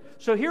written.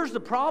 So here's the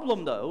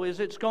problem, though, is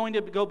it's going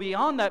to go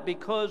beyond that,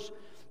 because,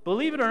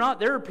 believe it or not,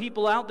 there are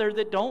people out there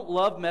that don't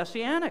love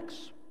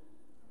Messianics.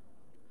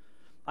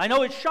 I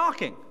know it's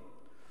shocking,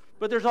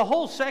 but there's a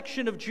whole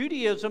section of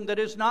Judaism that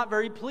is not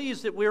very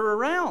pleased that we're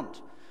around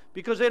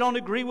because they don't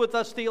agree with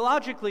us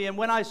theologically. And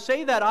when I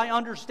say that, I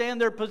understand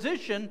their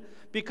position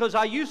because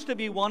I used to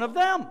be one of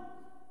them.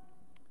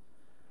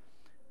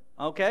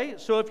 Okay,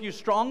 so if you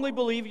strongly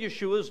believe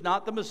Yeshua is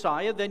not the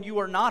Messiah, then you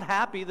are not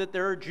happy that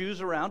there are Jews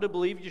around who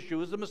believe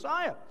Yeshua is the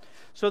Messiah.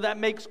 So that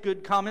makes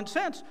good common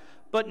sense.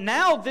 But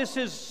now this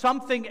is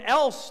something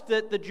else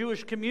that the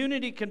Jewish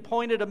community can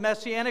point at a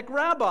Messianic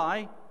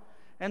rabbi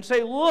and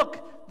say,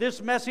 look,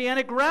 this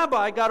Messianic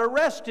rabbi got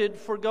arrested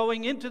for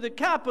going into the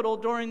Capitol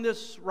during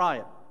this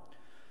riot.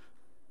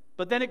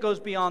 But then it goes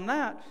beyond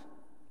that,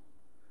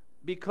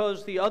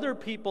 because the other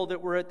people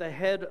that were at the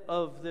head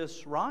of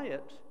this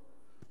riot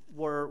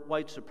were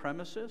white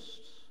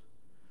supremacists,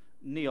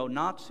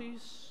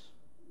 neo-Nazis,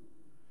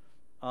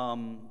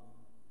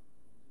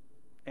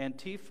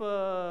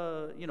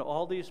 Antifa,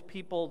 all these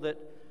people that...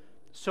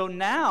 So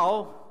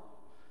now,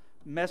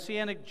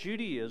 Messianic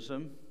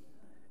Judaism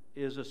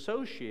is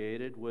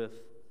associated with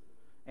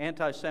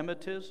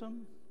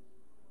anti-Semitism,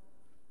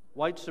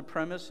 white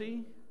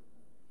supremacy,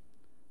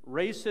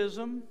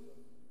 racism,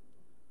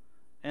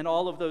 and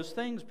all of those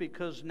things,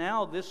 because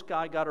now this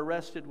guy got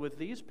arrested with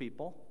these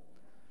people,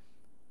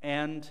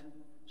 and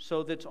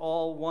so that's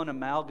all one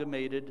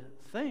amalgamated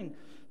thing.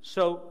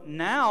 So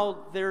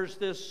now there's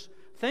this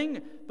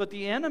thing, but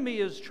the enemy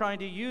is trying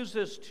to use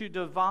this to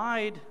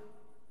divide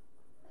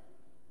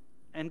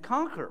and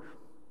conquer.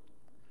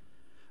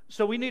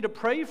 So we need to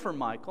pray for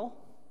Michael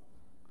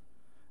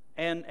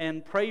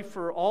and pray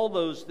for all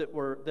those that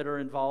are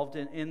involved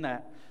in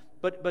that.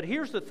 But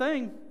here's the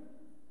thing.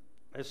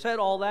 I said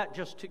all that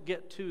just to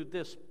get to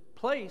this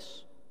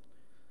place.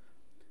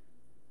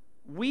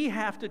 We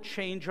have to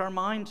change our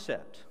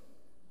mindset.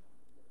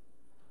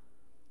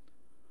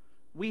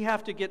 We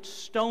have to get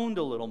stoned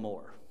a little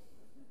more.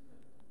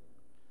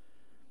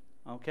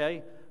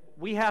 Okay?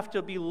 We have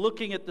to be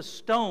looking at the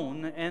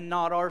stone and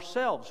not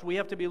ourselves. We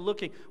have to be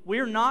looking.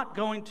 We're not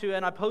going to,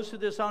 and I posted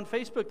this on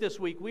Facebook this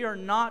week, we are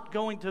not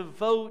going to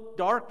vote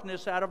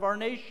darkness out of our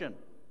nation.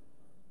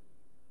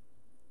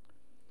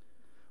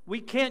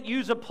 We can't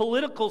use a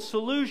political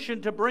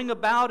solution to bring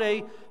about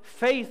a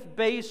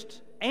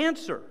faith-based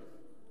answer.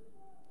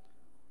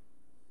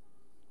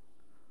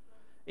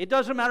 It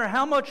doesn't matter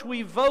how much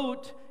we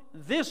vote.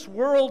 This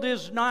world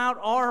is not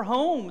our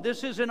home.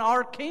 This isn't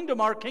our kingdom.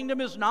 Our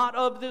kingdom is not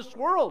of this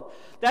world.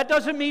 That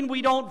doesn't mean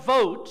we don't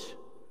vote.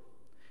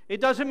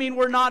 It doesn't mean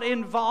we're not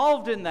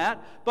involved in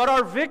that. But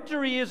our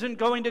victory isn't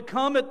going to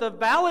come at the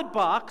ballot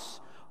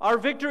box. Our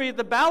victory at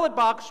the ballot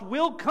box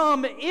will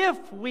come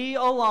if we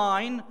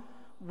align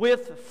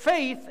with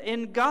faith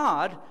in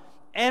God,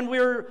 and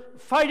we're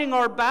fighting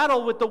our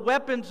battle with the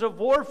weapons of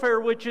warfare,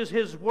 which is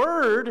His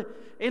Word,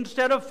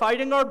 instead of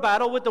fighting our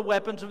battle with the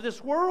weapons of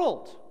this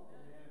world.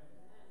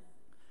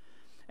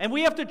 And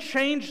we have to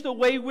change the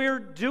way we're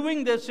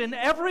doing this in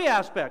every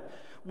aspect.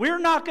 We're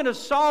not going to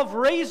solve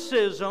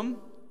racism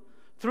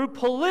through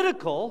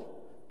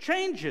political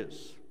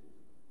changes.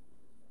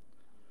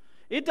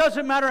 It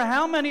doesn't matter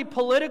how many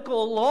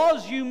political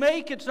laws you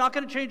make, it's not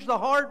going to change the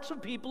hearts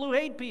of people who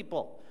hate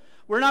people.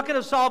 We're not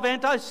going to solve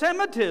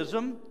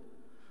anti-Semitism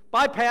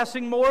by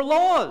passing more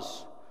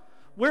laws.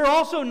 We're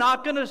also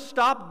not going to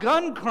stop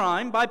gun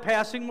crime by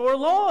passing more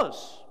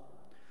laws.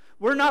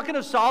 We're not going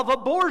to solve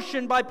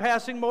abortion by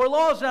passing more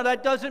laws. Now,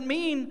 that doesn't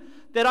mean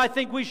that I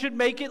think we should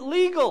make it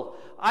legal.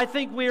 I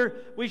think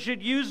we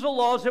should use the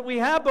laws that we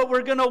have, but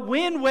we're going to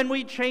win when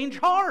we change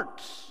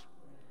hearts.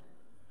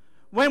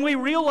 When we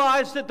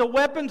realize that the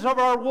weapons of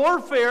our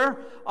warfare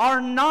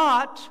are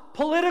not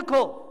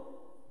political.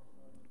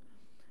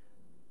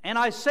 And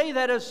I say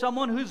that as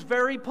someone who's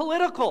very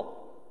political.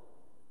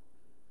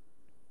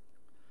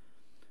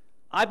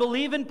 I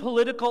believe in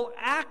political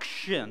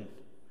action,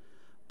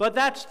 but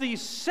that's the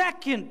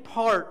second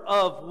part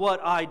of what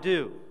I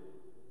do,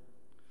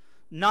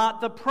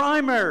 not the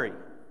primary.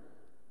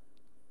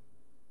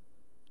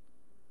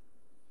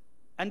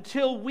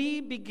 until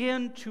we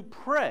begin to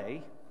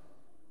pray,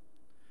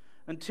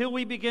 until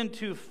we begin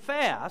to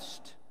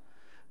fast,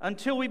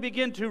 until we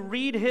begin to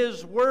read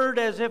His Word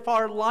as if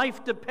our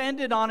life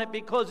depended on it,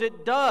 because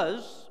it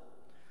does,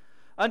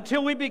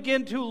 until we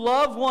begin to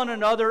love one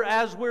another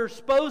as we're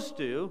supposed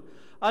to,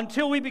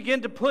 until we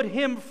begin to put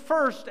Him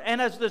first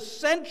and as the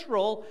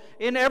central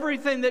in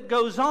everything that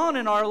goes on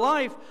in our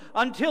life,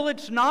 until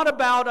it's not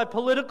about a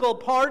political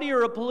party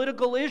or a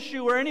political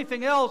issue or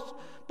anything else,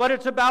 but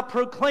it's about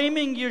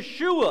proclaiming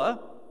Yeshua,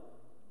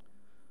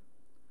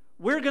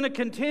 we're going to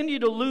continue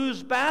to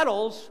lose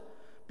battles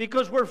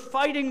because we're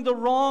fighting the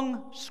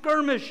wrong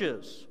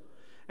skirmishes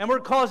and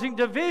we're causing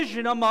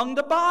division among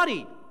the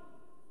body.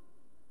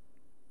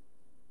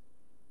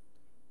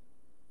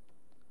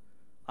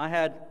 I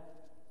had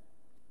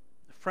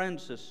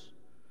friends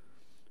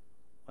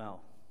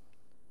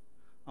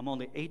I'm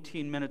only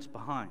 18 minutes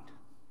behind.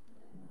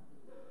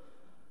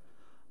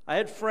 I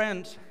had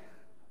friends,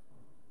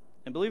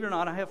 and believe it or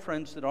not, I have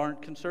friends that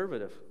aren't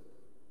conservative.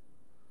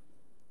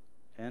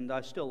 And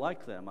I still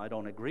like them. I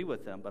don't agree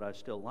with them, but I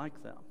still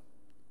like them.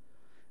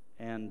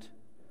 And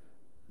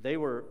they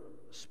were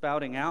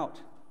spouting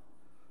out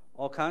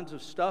all kinds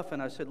of stuff,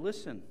 and I said,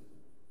 listen,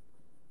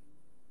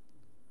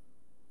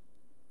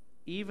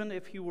 even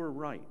if you were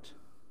right,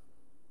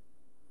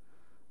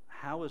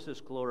 how is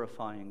this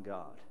glorifying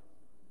God?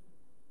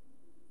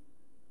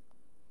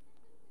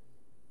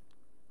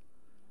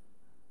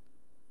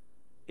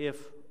 If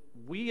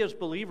we as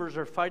believers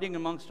are fighting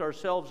amongst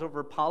ourselves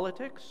over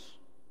politics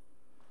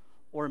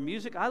or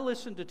music, I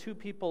listened to two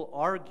people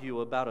argue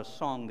about a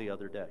song the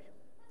other day.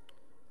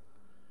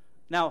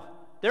 Now,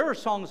 there are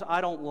songs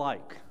I don't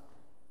like.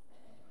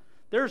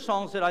 There are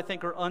songs that I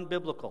think are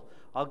unbiblical.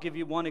 I'll give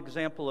you one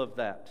example of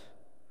that.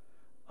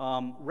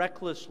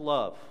 Reckless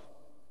Love.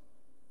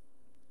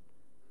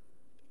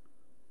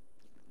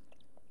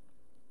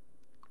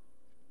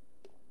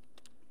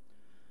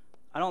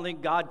 I don't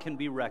think God can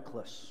be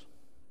reckless.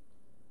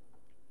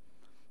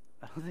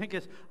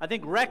 I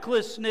think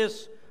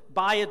recklessness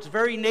by its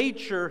very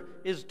nature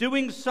is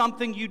doing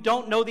something you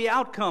don't know the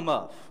outcome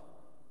of.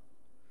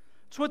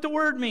 That's what the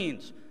word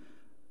means.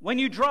 When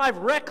you drive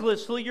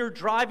recklessly, you're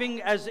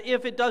driving as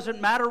if it doesn't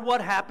matter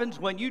what happens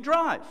when you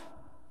drive.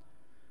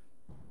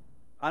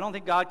 I don't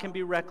think God can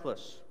be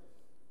reckless.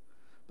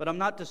 But I'm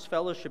not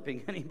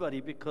disfellowshipping anybody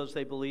because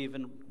they believe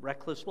in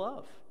reckless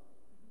love.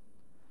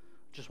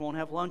 Just won't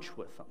have lunch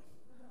with them.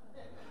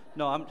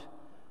 No,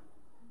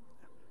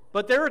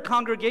 but there are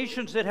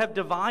congregations that have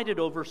divided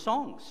over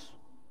songs.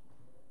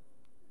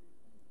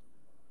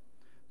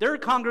 There are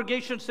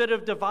congregations that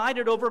have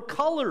divided over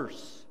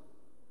colors.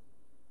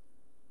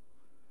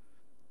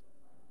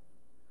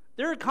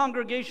 There are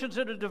congregations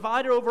that are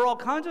divided over all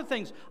kinds of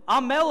things.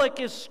 Amalek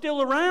is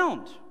still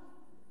around.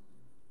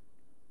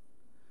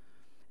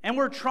 And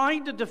we're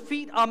trying to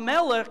defeat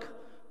Amalek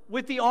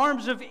with the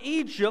arms of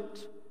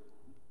Egypt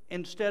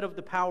instead of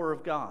the power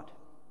of God.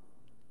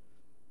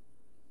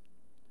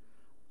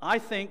 I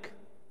think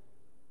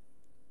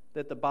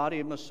that the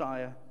body of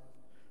Messiah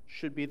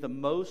should be the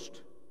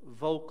most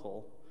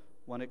vocal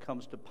when it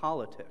comes to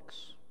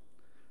politics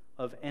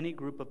of any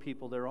group of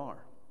people there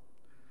are.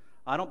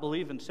 I don't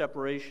believe in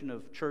separation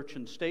of church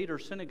and state or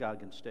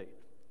synagogue and state.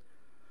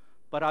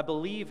 But I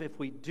believe if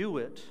we do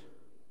it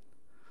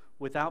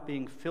without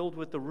being filled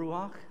with the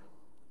Ruach,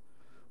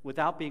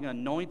 without being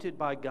anointed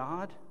by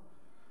God,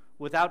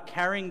 without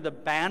carrying the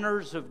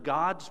banners of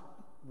God's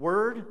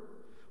Word,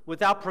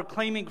 without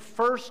proclaiming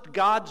first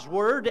God's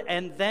Word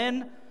and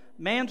then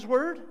man's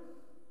Word,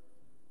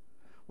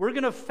 we're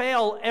going to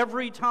fail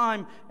every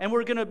time, and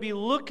we're going to be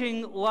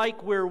looking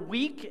like we're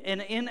weak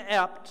and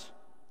inept,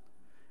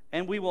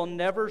 and we will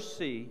never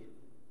see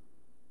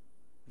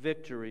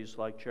victories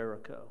like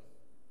Jericho.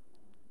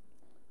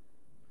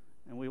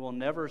 And we will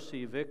never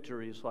see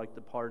victories like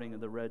the parting of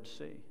the Red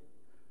Sea.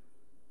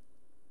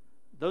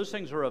 Those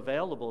things are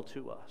available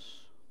to us.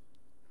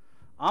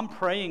 I'm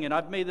praying, and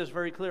I've made this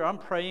very clear, I'm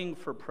praying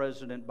for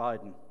President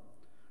Biden.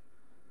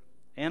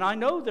 And I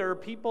know there are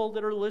people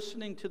that are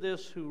listening to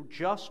this who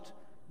just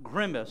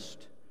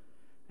grimaced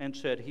and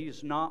said,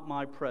 he's not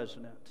my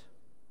president.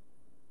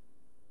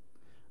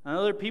 And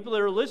other people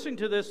that are listening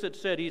to this that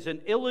said he's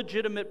an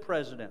illegitimate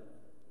president.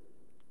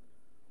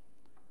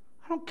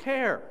 I don't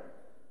care.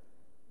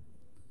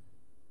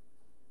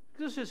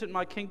 This isn't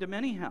my kingdom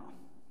anyhow.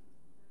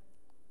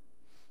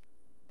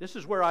 This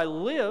is where I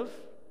live.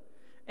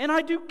 And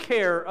I do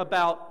care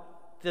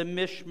about the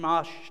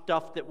mishmash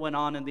stuff that went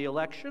on in the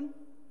election.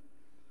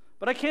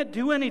 But I can't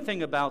do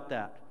anything about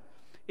that.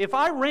 If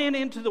I ran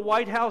into the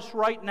White House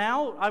right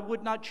now, I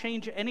would not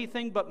change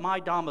anything but my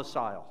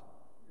domicile.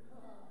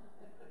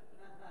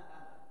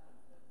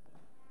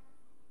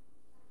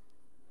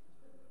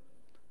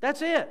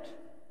 That's it.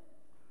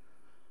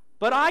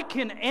 But I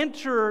can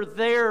enter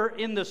there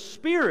in the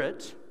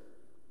Spirit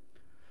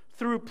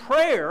through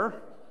prayer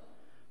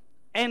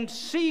and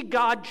see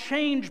God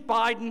change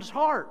Biden's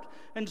heart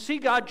and see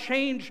God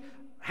change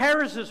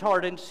Harris's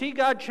heart and see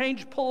God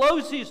change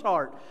Pelosi's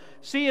heart.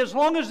 See, as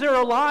long as they're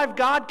alive,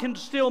 God can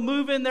still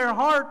move in their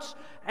hearts,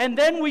 and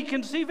then we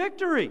can see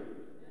victory.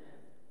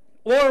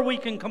 Or we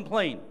can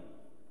complain.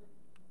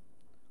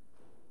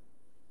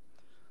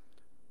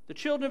 The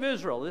children of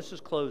Israel, this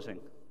is closing.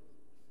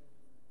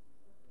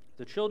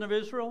 The children of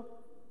Israel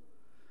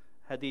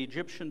had the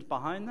Egyptians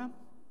behind them,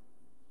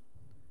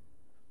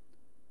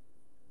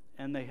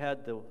 and they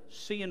had the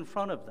sea in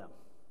front of them.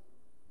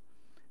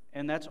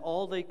 And that's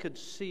all they could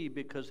see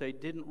because they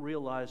didn't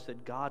realize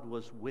that God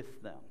was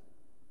with them.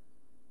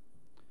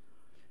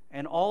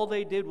 And all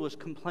they did was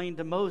complain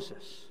to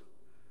Moses.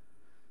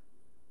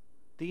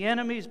 The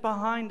enemy's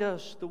behind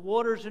us. The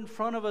water's in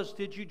front of us.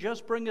 Did you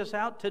just bring us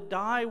out to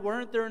die?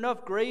 Weren't there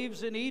enough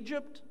graves in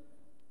Egypt?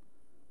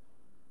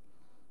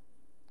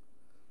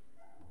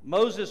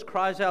 Moses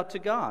cries out to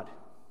God.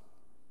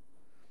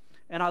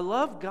 And I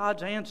love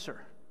God's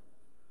answer.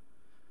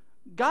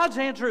 God's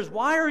answer is,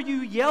 why are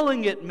you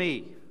yelling at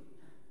me?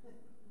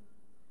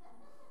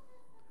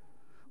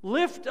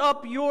 Lift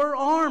up your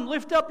arm.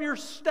 Lift up your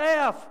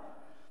staff.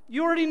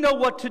 You already know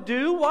what to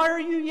do. Why are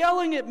you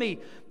yelling at me?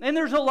 And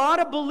there's a lot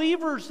of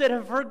believers that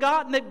have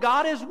forgotten that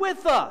God is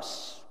with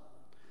us.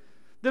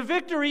 The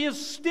victory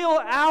is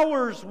still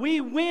ours. We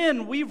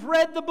win. We've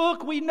read the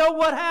book. We know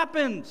what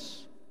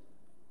happens.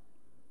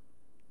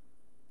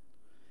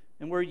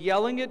 And we're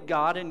yelling at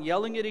God and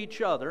yelling at each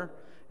other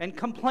and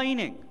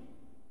complaining.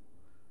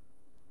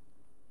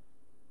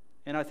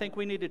 And I think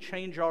we need to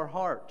change our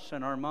hearts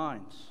and our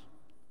minds.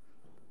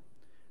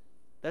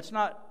 That's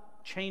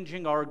not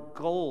changing our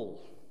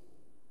goal.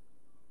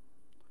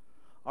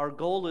 Our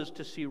goal is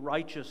to see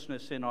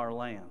righteousness in our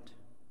land.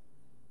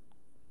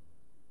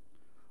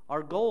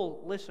 Our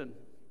goal, listen,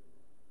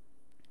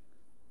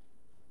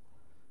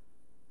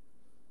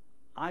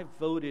 I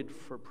voted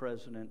for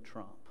President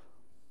Trump,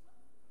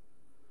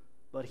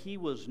 but he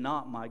was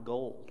not my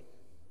goal.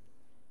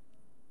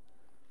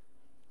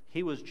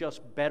 He was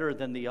just better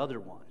than the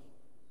other one.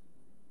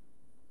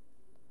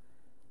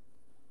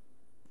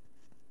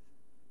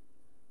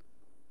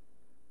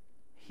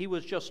 He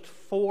was just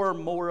for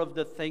more of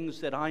the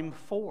things that I'm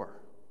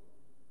for.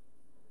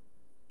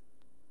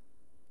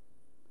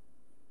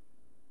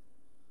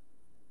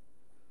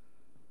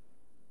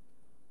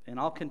 And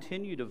I'll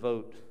continue to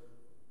vote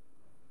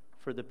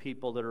for the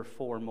people that are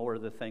for more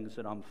of the things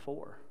that I'm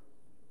for.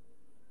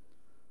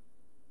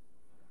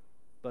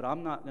 But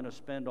I'm not going to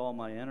spend all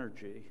my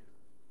energy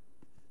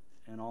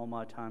and all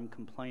my time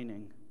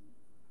complaining.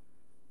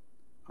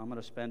 I'm going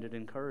to spend it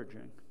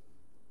encouraging.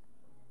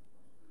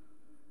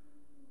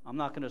 I'm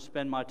not going to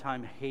spend my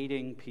time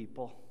hating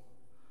people.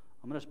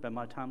 I'm going to spend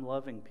my time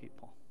loving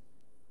people.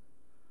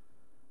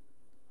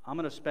 I'm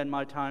going to spend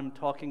my time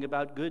talking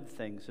about good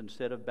things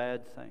instead of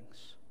bad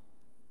things.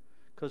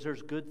 Because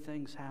there's good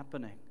things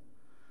happening.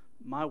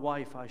 My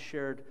wife, I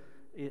shared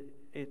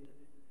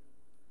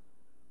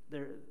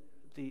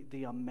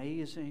the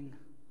amazing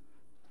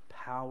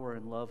power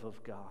and love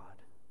of God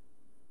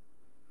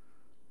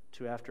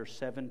to, after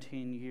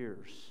 17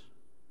 years,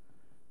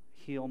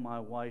 heal my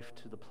wife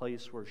to the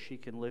place where she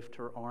can lift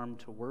her arm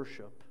to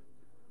worship.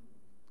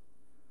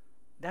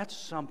 That's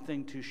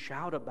something to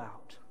shout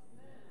about.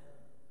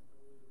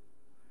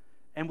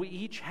 And we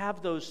each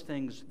have those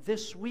things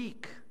this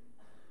week.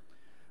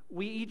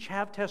 We each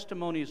have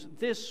testimonies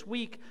this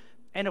week.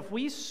 And if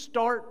we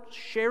start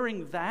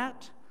sharing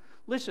that,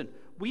 listen,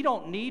 we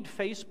don't need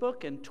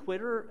Facebook and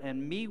Twitter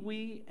and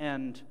MeWe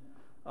and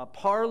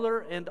Parler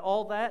and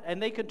all that, and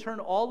they can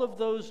turn all of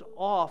those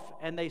off,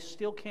 and they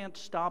still can't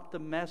stop the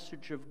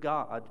message of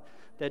God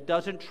that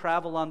doesn't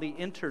travel on the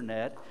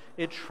internet.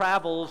 It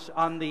travels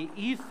on the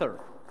ether.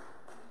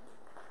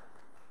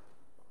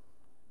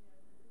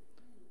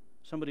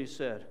 Somebody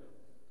said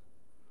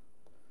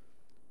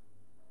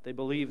they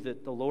believe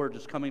that the Lord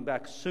is coming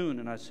back soon,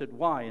 and I said,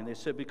 why? And they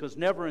said, because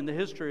never in the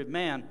history of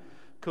man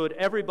could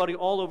everybody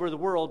all over the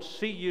world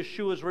see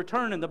Yeshua's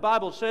return. And the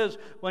Bible says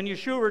when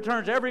Yeshua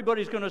returns,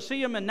 everybody's going to see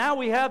him. And now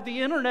we have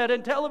the internet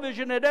and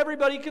television and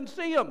everybody can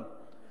see him.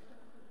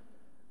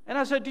 And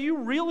I said, do you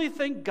really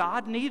think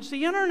God needs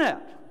the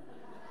internet?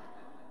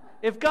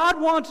 If God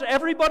wants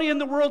everybody in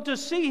the world to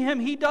see him,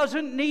 he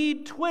doesn't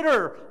need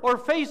Twitter or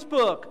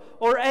Facebook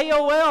or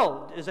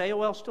AOL. Is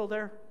AOL still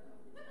there?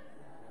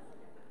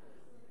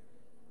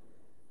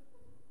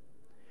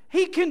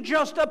 He can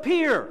just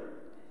appear.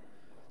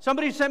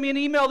 Somebody sent me an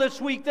email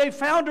this week. They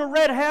found a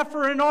red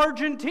heifer in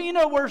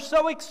Argentina. We're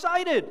so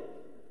excited. I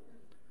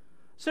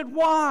said,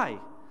 why?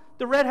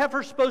 The red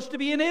heifer's supposed to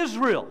be in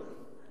Israel.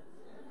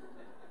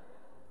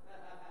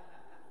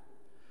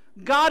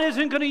 God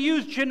isn't going to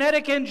use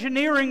genetic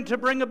engineering to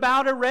bring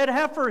about a red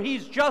heifer.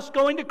 He's just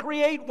going to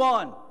create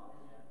one.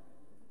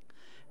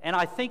 And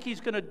I think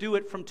he's going to do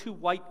it from 2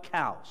 white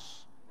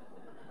cows.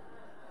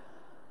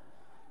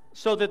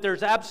 So that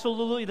there's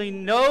absolutely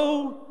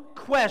no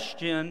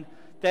question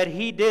that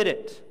he did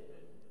it.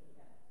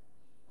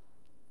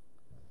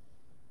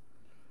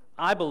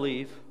 I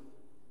believe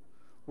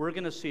we're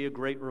going to see a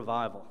great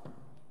revival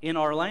in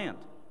our land.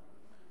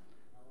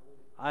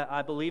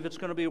 I believe it's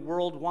going to be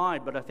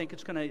worldwide, but I think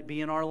it's going to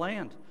be in our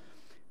land.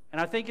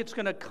 And I think it's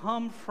going to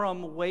come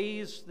from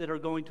ways that are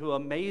going to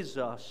amaze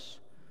us,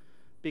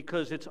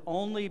 because it's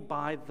only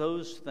by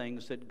those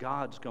things that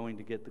God's going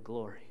to get the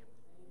glory.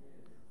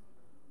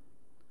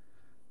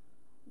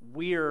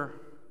 We're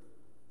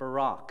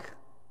Barak.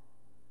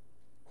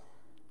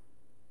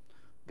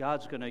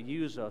 God's going to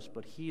use us,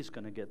 but He's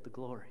going to get the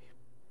glory.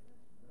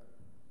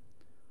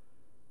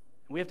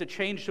 We have to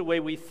change the way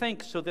we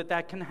think so that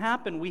that can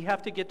happen. We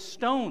have to get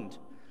stoned.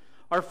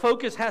 Our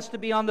focus has to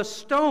be on the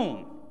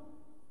stone,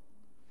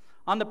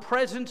 on the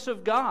presence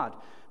of God,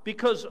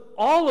 because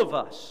all of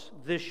us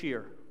this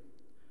year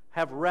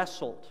have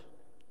wrestled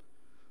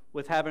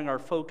with having our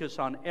focus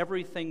on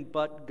everything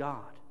but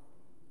God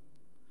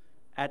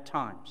at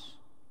times.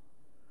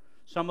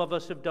 Some of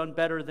us have done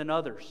better than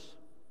others.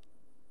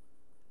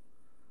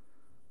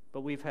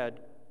 But we've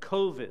had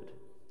COVID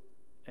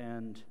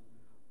and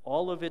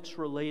all of its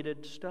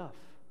related stuff.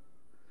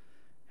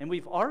 And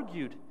we've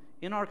argued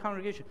in our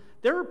congregation.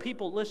 There are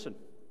people, listen,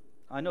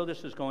 I know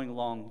this is going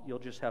long, you'll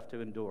just have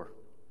to endure.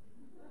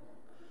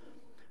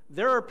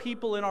 There are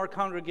people in our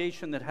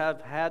congregation that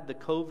have had the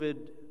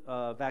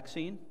COVID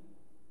vaccine,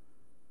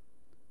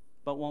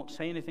 but won't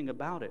say anything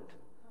about it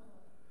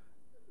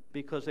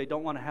because they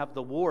don't want to have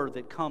the war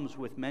that comes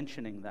with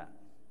mentioning that.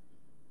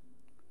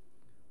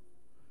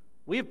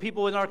 We have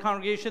people in our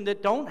congregation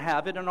that don't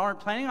have it and aren't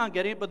planning on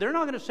getting it, but they're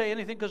not going to say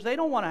anything because they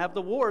don't want to have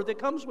the war that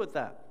comes with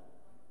that.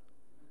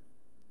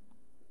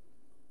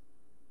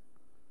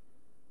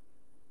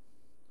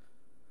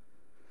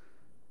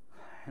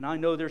 And I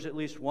know there's at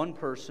least one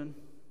person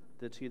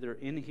that's either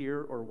in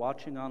here or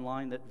watching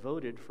online that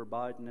voted for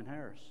Biden and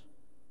Harris.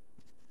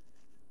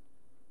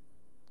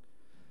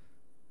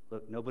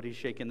 Look, nobody's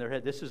shaking their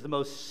head. This is the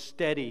most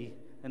steady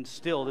and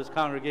still this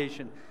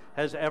congregation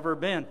has ever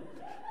been.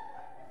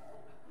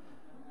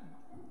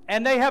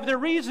 And they have their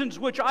reasons,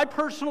 which I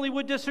personally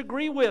would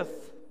disagree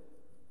with.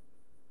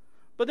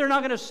 But they're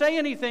not going to say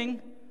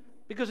anything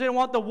because they don't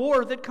want the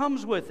war that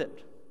comes with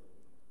it.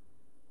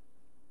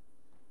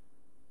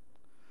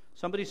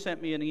 Somebody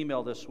sent me an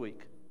email this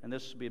week, and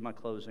this will be my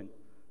closing,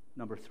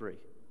 number 3.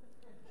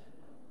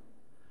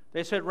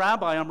 They said,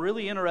 Rabbi, I'm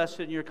really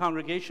interested in your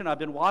congregation. I've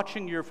been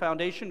watching your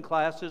foundation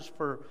classes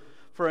for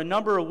a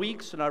number of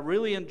weeks, and I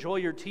really enjoy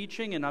your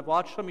teaching, and I've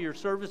watched some of your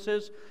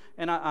services,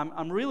 and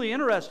I'm really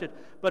interested.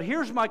 But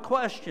here's my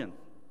question.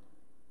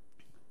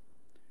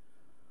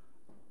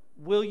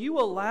 Will you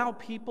allow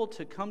people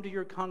to come to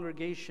your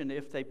congregation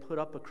if they put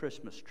up a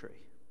Christmas tree?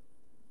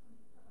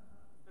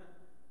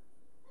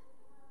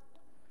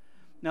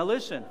 Now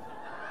listen.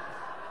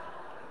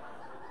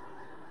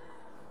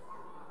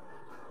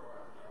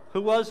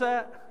 Who was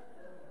that?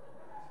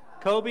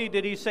 Kobe,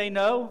 did he say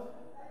no?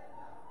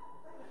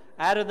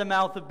 Out of the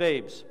mouth of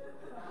babes.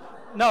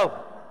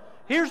 No.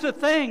 Here's the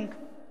thing.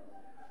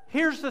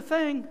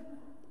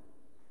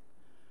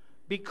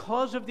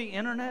 Because of the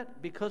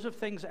internet, because of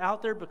things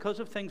out there, because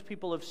of things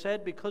people have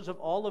said, because of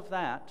all of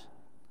that,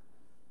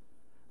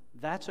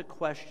 that's a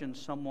question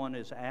someone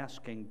is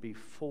asking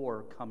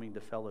before coming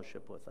to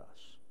fellowship with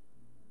us.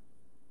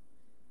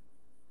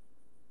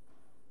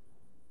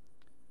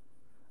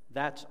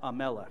 That's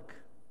Amalek.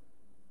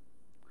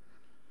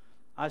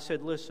 I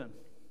said, listen,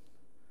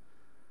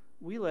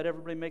 we let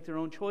everybody make their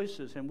own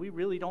choices, and we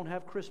really don't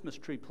have Christmas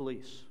tree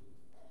police.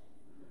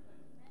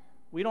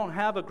 We don't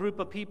have a group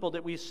of people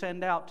that we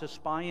send out to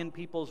spy in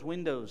people's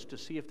windows to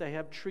see if they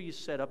have trees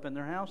set up in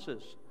their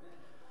houses.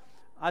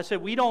 I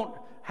said, we don't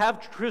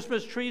have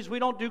Christmas trees. We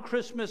don't do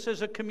Christmas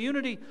as a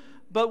community,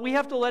 but we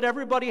have to let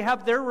everybody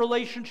have their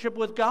relationship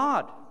with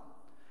God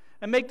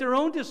and make their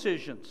own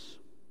decisions.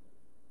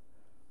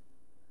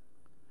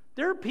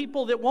 There are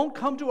people that won't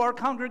come to our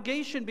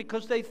congregation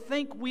because they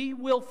think we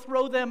will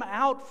throw them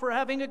out for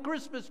having a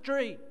Christmas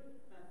tree.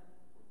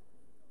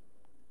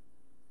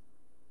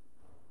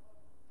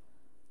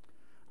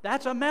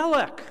 That's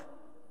Amalek.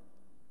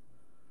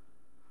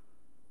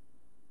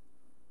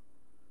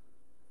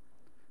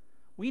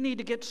 We need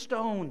to get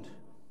stoned.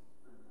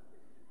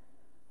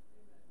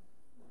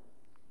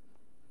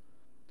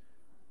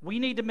 We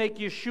need to make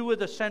Yeshua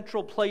the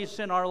central place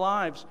in our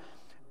lives.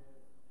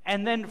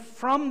 And then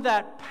from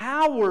that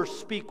power,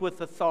 speak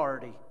with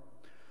authority.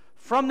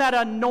 From that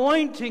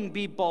anointing,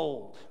 be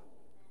bold.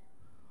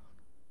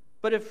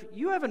 But if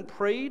you haven't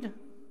prayed,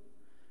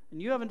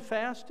 and you haven't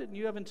fasted, and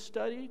you haven't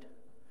studied,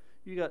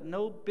 you got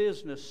no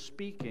business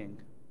speaking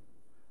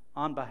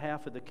on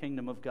behalf of the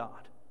kingdom of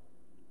God.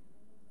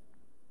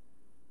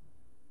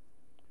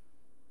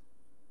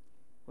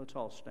 Let's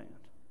all stand.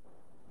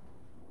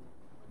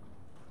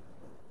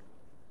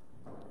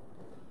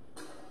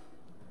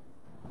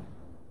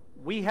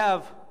 We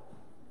have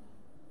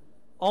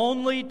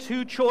only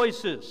 2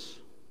 choices.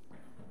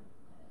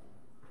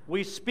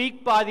 We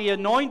speak by the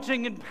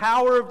anointing and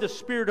power of the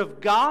Spirit of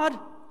God,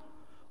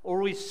 or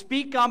we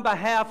speak on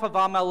behalf of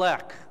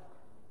Amalek.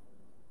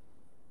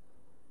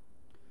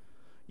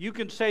 You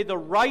can say the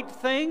right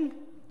thing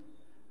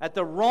at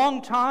the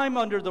wrong time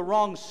under the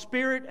wrong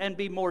spirit and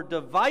be more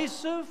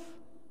divisive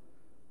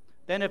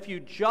than if you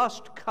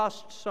just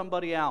cussed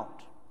somebody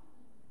out.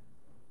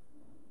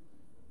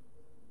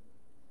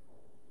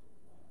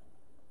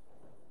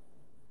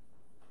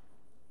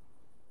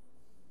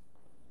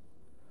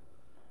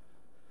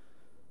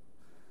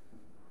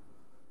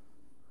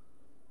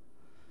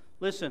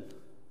 Listen,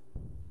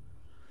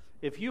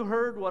 if you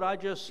heard what I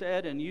just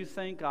said and you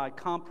think I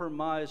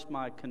compromised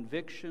my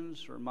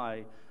convictions or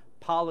my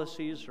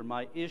policies or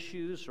my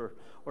issues,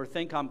 or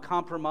think I'm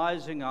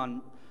compromising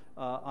on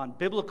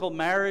biblical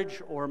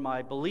marriage or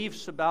my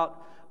beliefs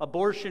about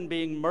abortion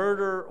being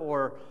murder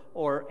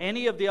or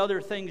any of the other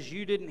things,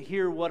 you didn't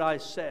hear what I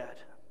said.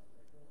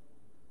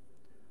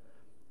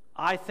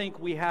 I think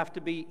we have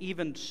to be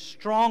even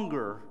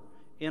stronger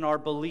in our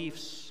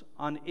beliefs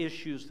on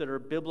issues that are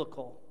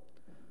biblical.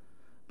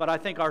 But I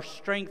think our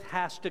strength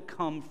has to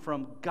come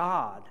from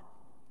God,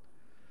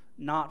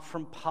 not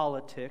from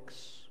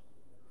politics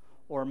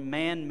or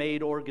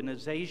man-made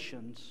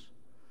organizations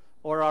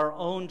or our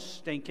own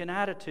stinking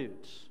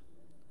attitudes.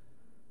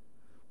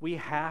 We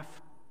have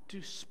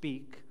to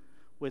speak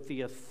with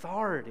the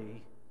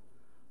authority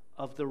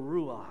of the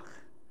Ruach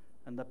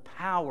and the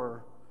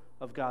power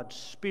of God's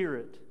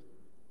Spirit.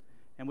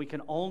 And we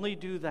can only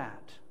do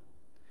that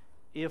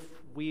if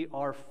we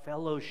are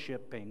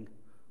fellowshipping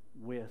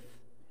with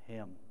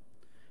Him.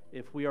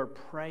 If we are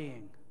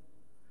praying,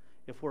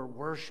 if we're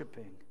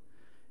worshiping,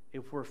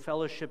 if we're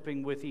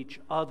fellowshipping with each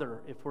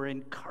other, if we're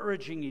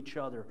encouraging each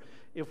other,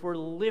 if we're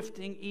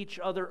lifting each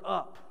other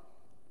up.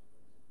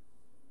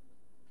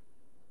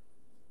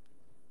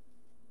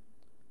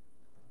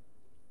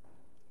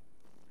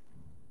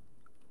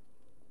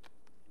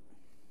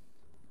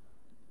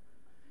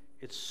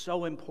 It's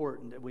so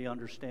important that we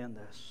understand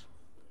this,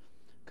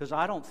 because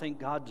I don't think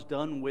God's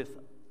done with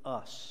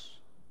us.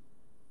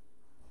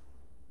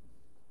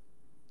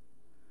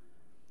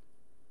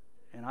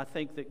 And I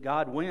think that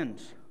God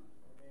wins.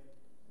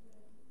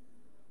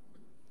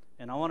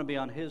 And I want to be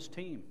on His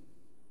team.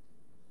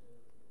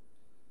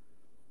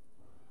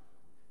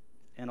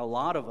 And a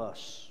lot of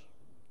us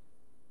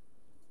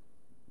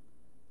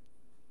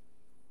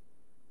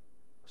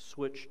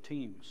switched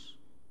teams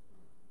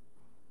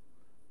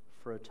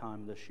for a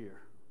time this year.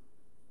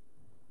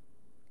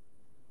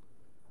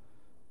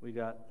 We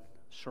got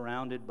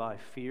surrounded by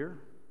fear.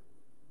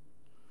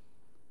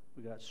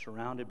 We got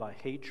surrounded by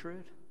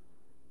hatred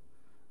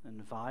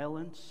and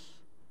violence.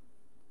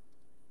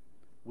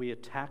 We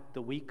attacked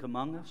the weak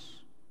among us.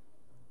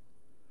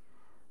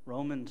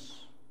 Romans,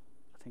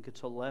 I think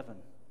it's 11,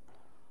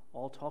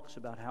 all talks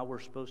about how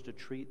we're supposed to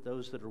treat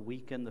those that are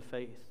weak in the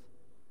faith.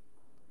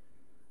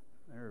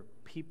 There are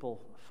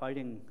people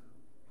fighting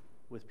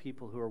with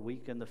people who are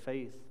weak in the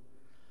faith.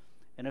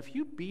 And if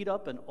you beat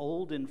up an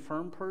old,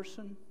 infirm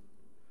person,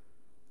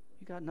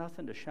 you got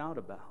nothing to shout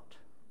about.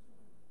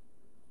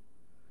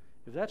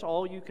 If that's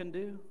all you can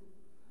do,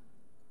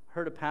 I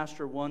heard a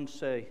pastor once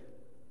say,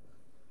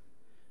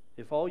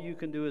 if all you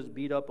can do is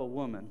beat up a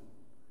woman,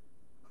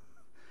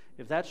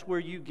 if that's where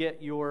you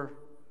get your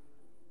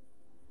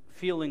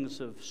feelings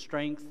of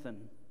strength,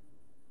 and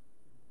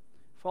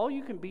if all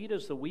you can beat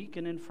is the weak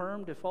and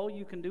infirmed, if all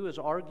you can do is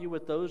argue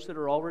with those that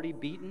are already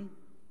beaten,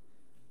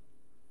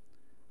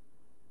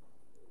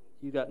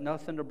 you got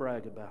nothing to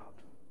brag about.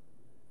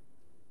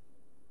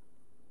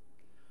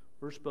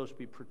 We're supposed to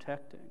be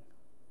protecting.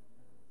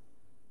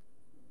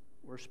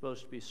 We're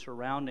supposed to be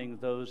surrounding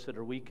those that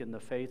are weak in the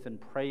faith and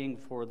praying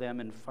for them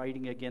and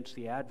fighting against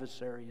the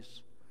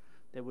adversaries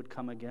that would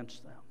come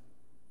against them.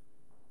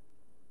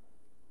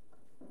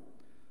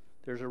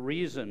 There's a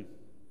reason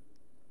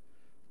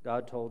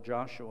God told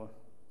Joshua,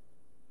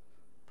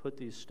 put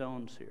these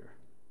stones here.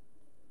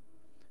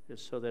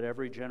 It's so that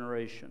every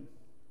generation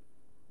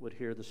would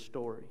hear the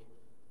story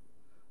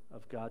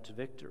of God's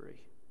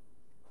victory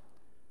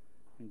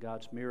and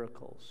God's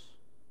miracles,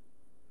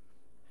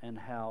 and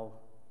how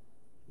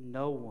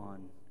no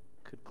one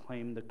could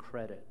claim the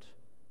credit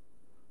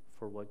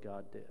for what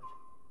God did.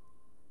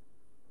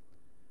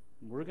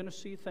 And we're going to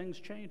see things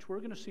change. We're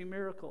going to see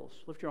miracles.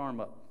 Lift your arm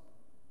up.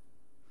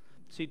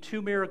 See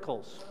two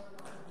miracles.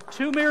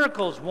 Two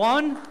miracles.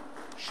 One,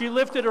 she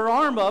lifted her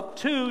arm up.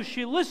 Two,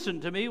 she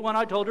listened to me when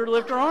I told her to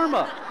lift her arm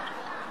up.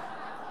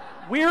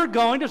 We're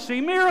going to see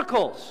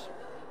miracles.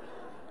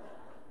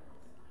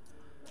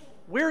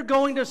 We're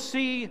going to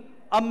see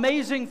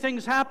amazing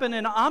things happen,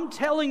 and I'm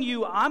telling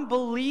you, I'm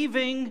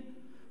believing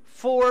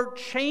for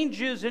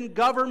changes in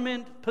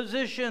government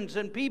positions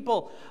and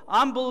people.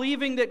 I'm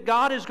believing that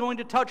God is going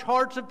to touch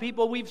hearts of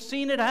people. We've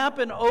seen it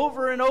happen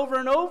over and over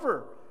and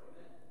over.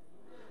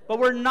 But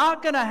we're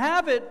not going to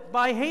have it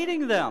by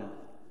hating them.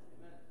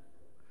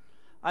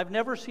 I've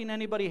never seen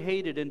anybody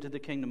hated into the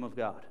kingdom of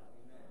God.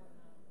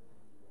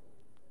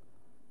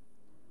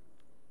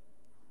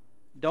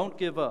 Don't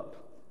give up.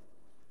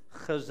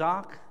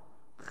 Chazak,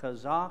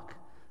 chazak,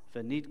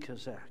 v'nit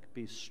kazak.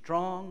 Be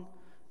strong,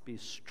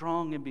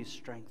 and be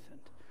strengthened.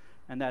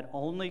 And that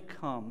only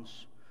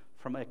comes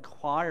from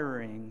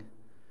acquiring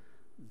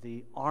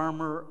the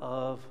armor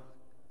of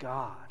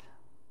God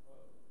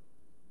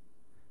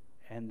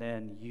and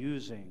then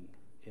using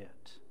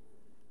it.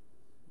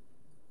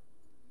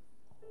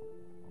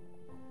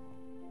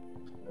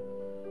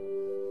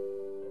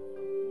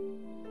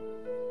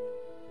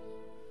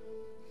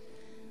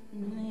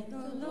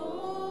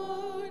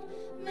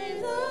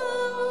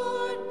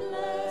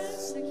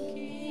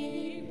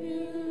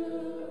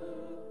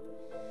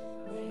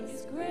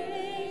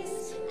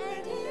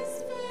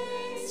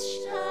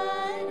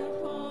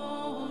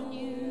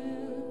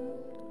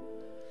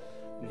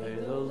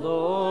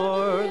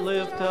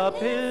 up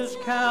his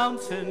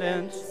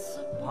countenance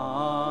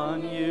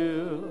upon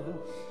you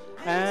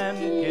and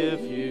give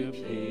you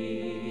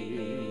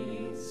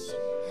peace,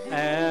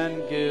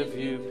 and give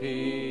you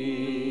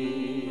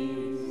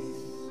peace.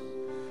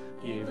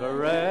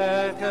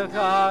 Yivarecha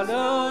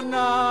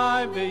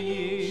Adonai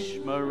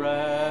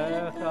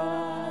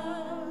v'yishmerecha,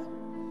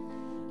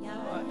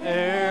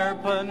 Er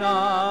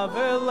panav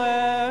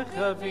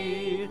elecha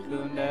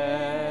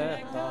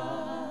v'chunecha,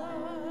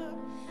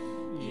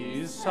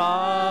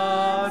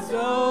 Yisad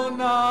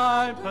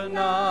Adonai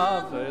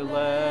panav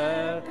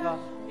elecha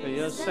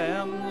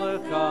v'yasem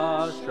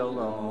lecha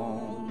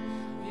shalom,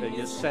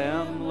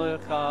 v'yasem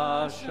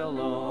lecha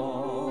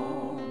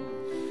shalom.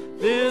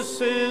 This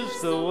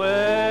is the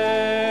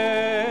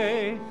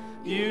way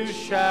you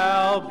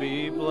shall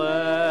be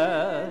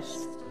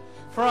blessed.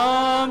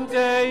 From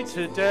day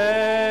to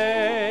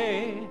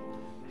day,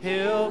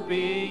 he'll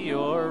be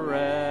your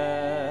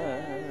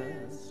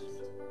rest.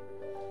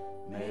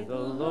 May the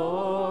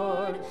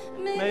Lord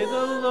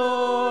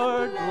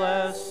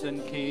bless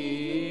and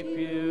keep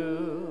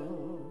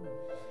you.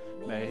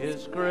 May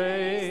his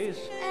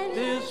grace and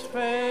his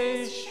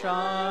face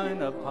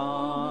shine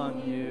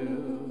upon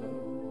you.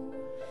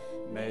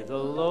 May the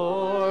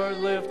Lord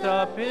lift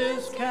up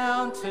his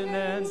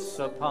countenance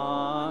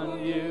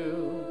upon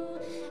you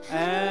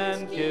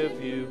and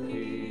give you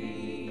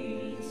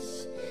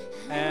peace,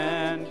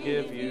 and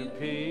give you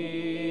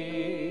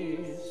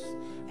peace,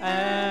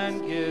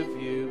 and give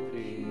you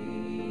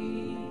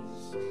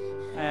peace,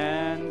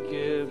 and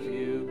give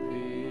you peace.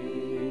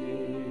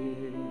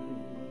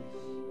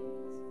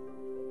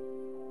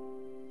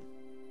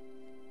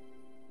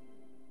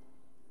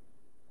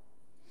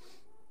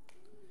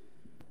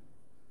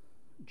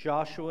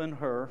 Joshua and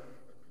Hur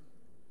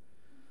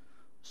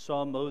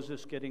saw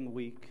Moses getting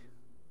weak,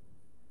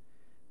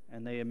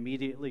 and they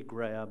immediately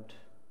grabbed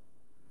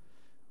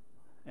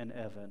an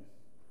Evan,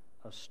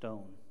 a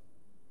stone,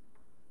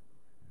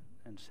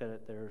 and set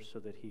it there so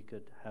that he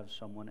could have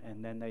someone,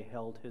 and then they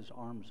held his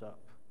arms up.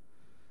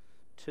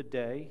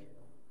 Today,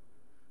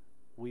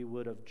 we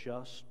would have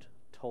just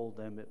told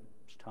them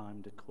it's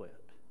time to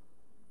quit.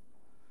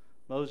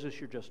 Moses,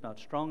 you're just not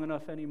strong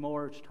enough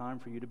anymore. It's time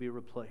for you to be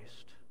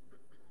replaced.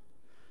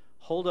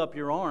 Hold up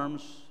your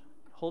arms.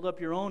 Hold up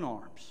your own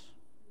arms.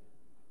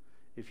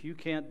 If you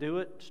can't do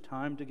it, it's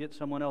time to get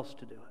someone else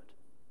to do it.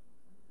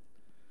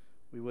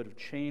 We would have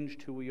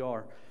changed who we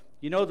are.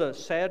 You know the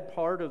sad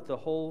part of the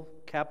whole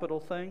capital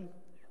thing?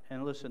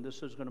 And listen,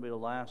 this is going to be the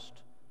last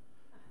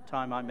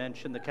time I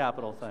mention the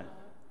capital thing.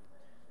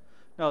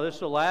 No, this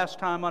is the last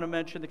time I'm going to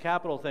mention the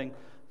capital thing.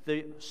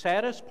 The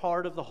saddest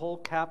part of the whole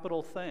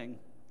capital thing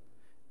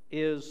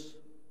is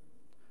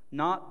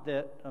not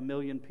that 1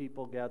 million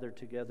people gathered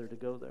together to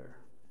go there,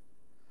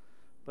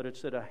 but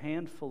it's that a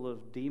handful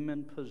of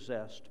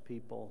demon-possessed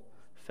people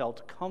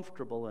felt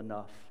comfortable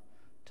enough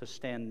to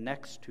stand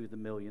next to the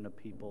 1 million of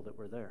people that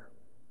were there.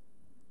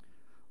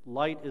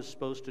 Light is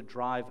supposed to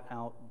drive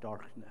out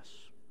darkness.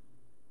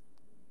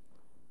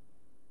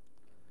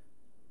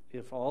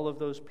 If all of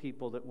those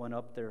people that went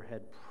up there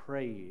had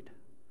prayed,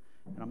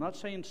 and I'm not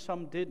saying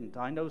some didn't,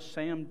 I know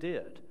Sam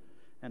did,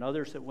 and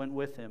others that went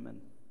with him, and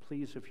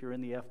please, if you're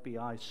in the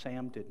FBI,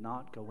 Sam did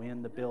not go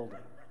in the building.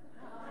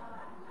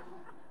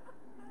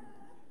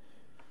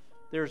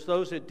 There's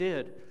those that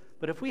did.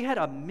 But if we had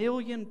 1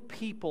 million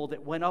people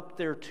that went up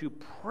there to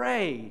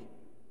pray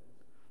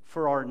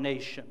for our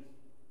nation,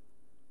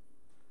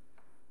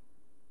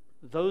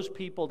 those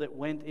people that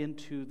went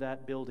into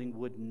that building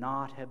would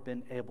not have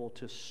been able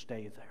to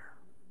stay there.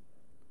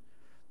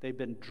 They've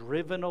been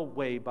driven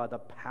away by the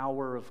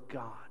power of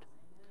God.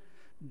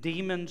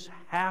 Demons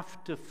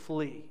have to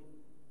flee.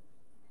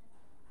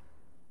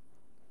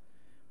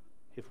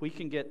 If we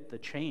can get the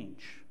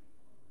change,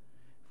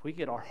 if we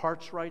get our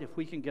hearts right, if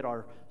we can get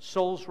our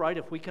souls right,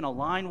 if we can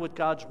align with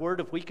God's Word,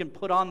 if we can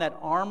put on that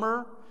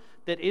armor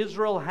that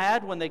Israel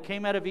had when they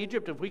came out of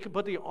Egypt, if we can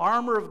put the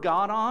armor of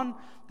God on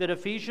that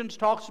Ephesians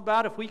talks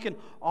about, if we can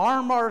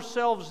arm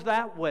ourselves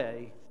that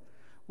way,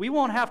 we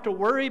won't have to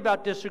worry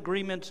about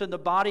disagreements in the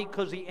body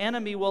because the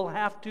enemy will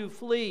have to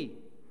flee.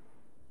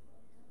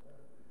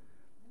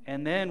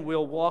 And then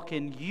we'll walk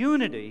in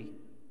unity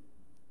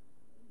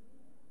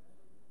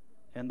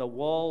and the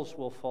walls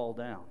will fall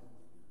down.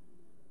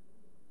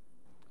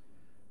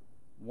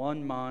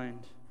 One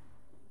mind,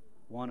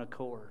 one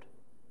accord,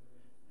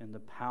 in the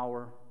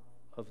power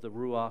of the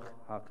Ruach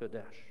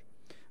HaKodesh.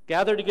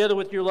 Gather together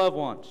with your loved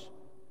ones.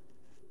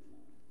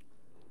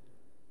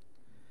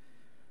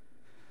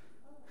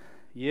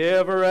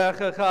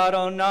 Yevarecha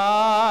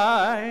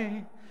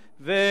Adonai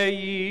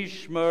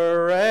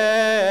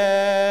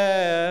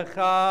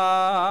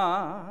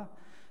ve'yishmerecha,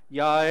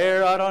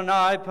 Yair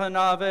Adonai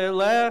panav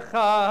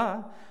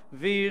elecha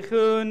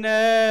v'chunecha,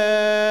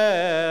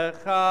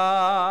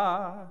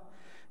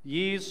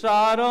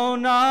 Yisad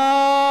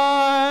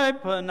Adonai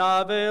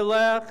panav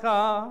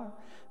elecha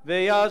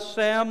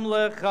ve'yasem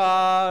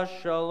lecha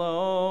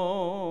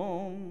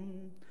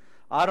shalom.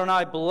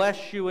 Adonai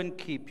bless you and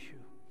keep you.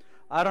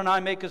 Adonai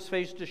make his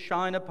face to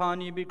shine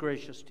upon you and be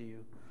gracious to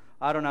you.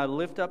 Adonai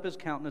lift up his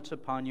countenance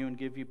upon you and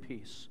give you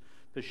peace.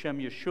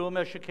 B'Shem Yeshua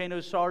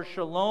Meshachenu Sar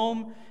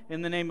Shalom.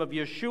 In the name of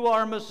Yeshua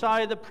our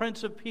Messiah, the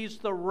Prince of Peace,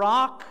 the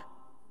rock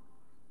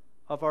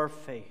of our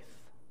faith.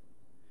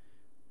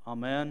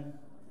 Amen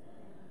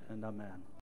and amen.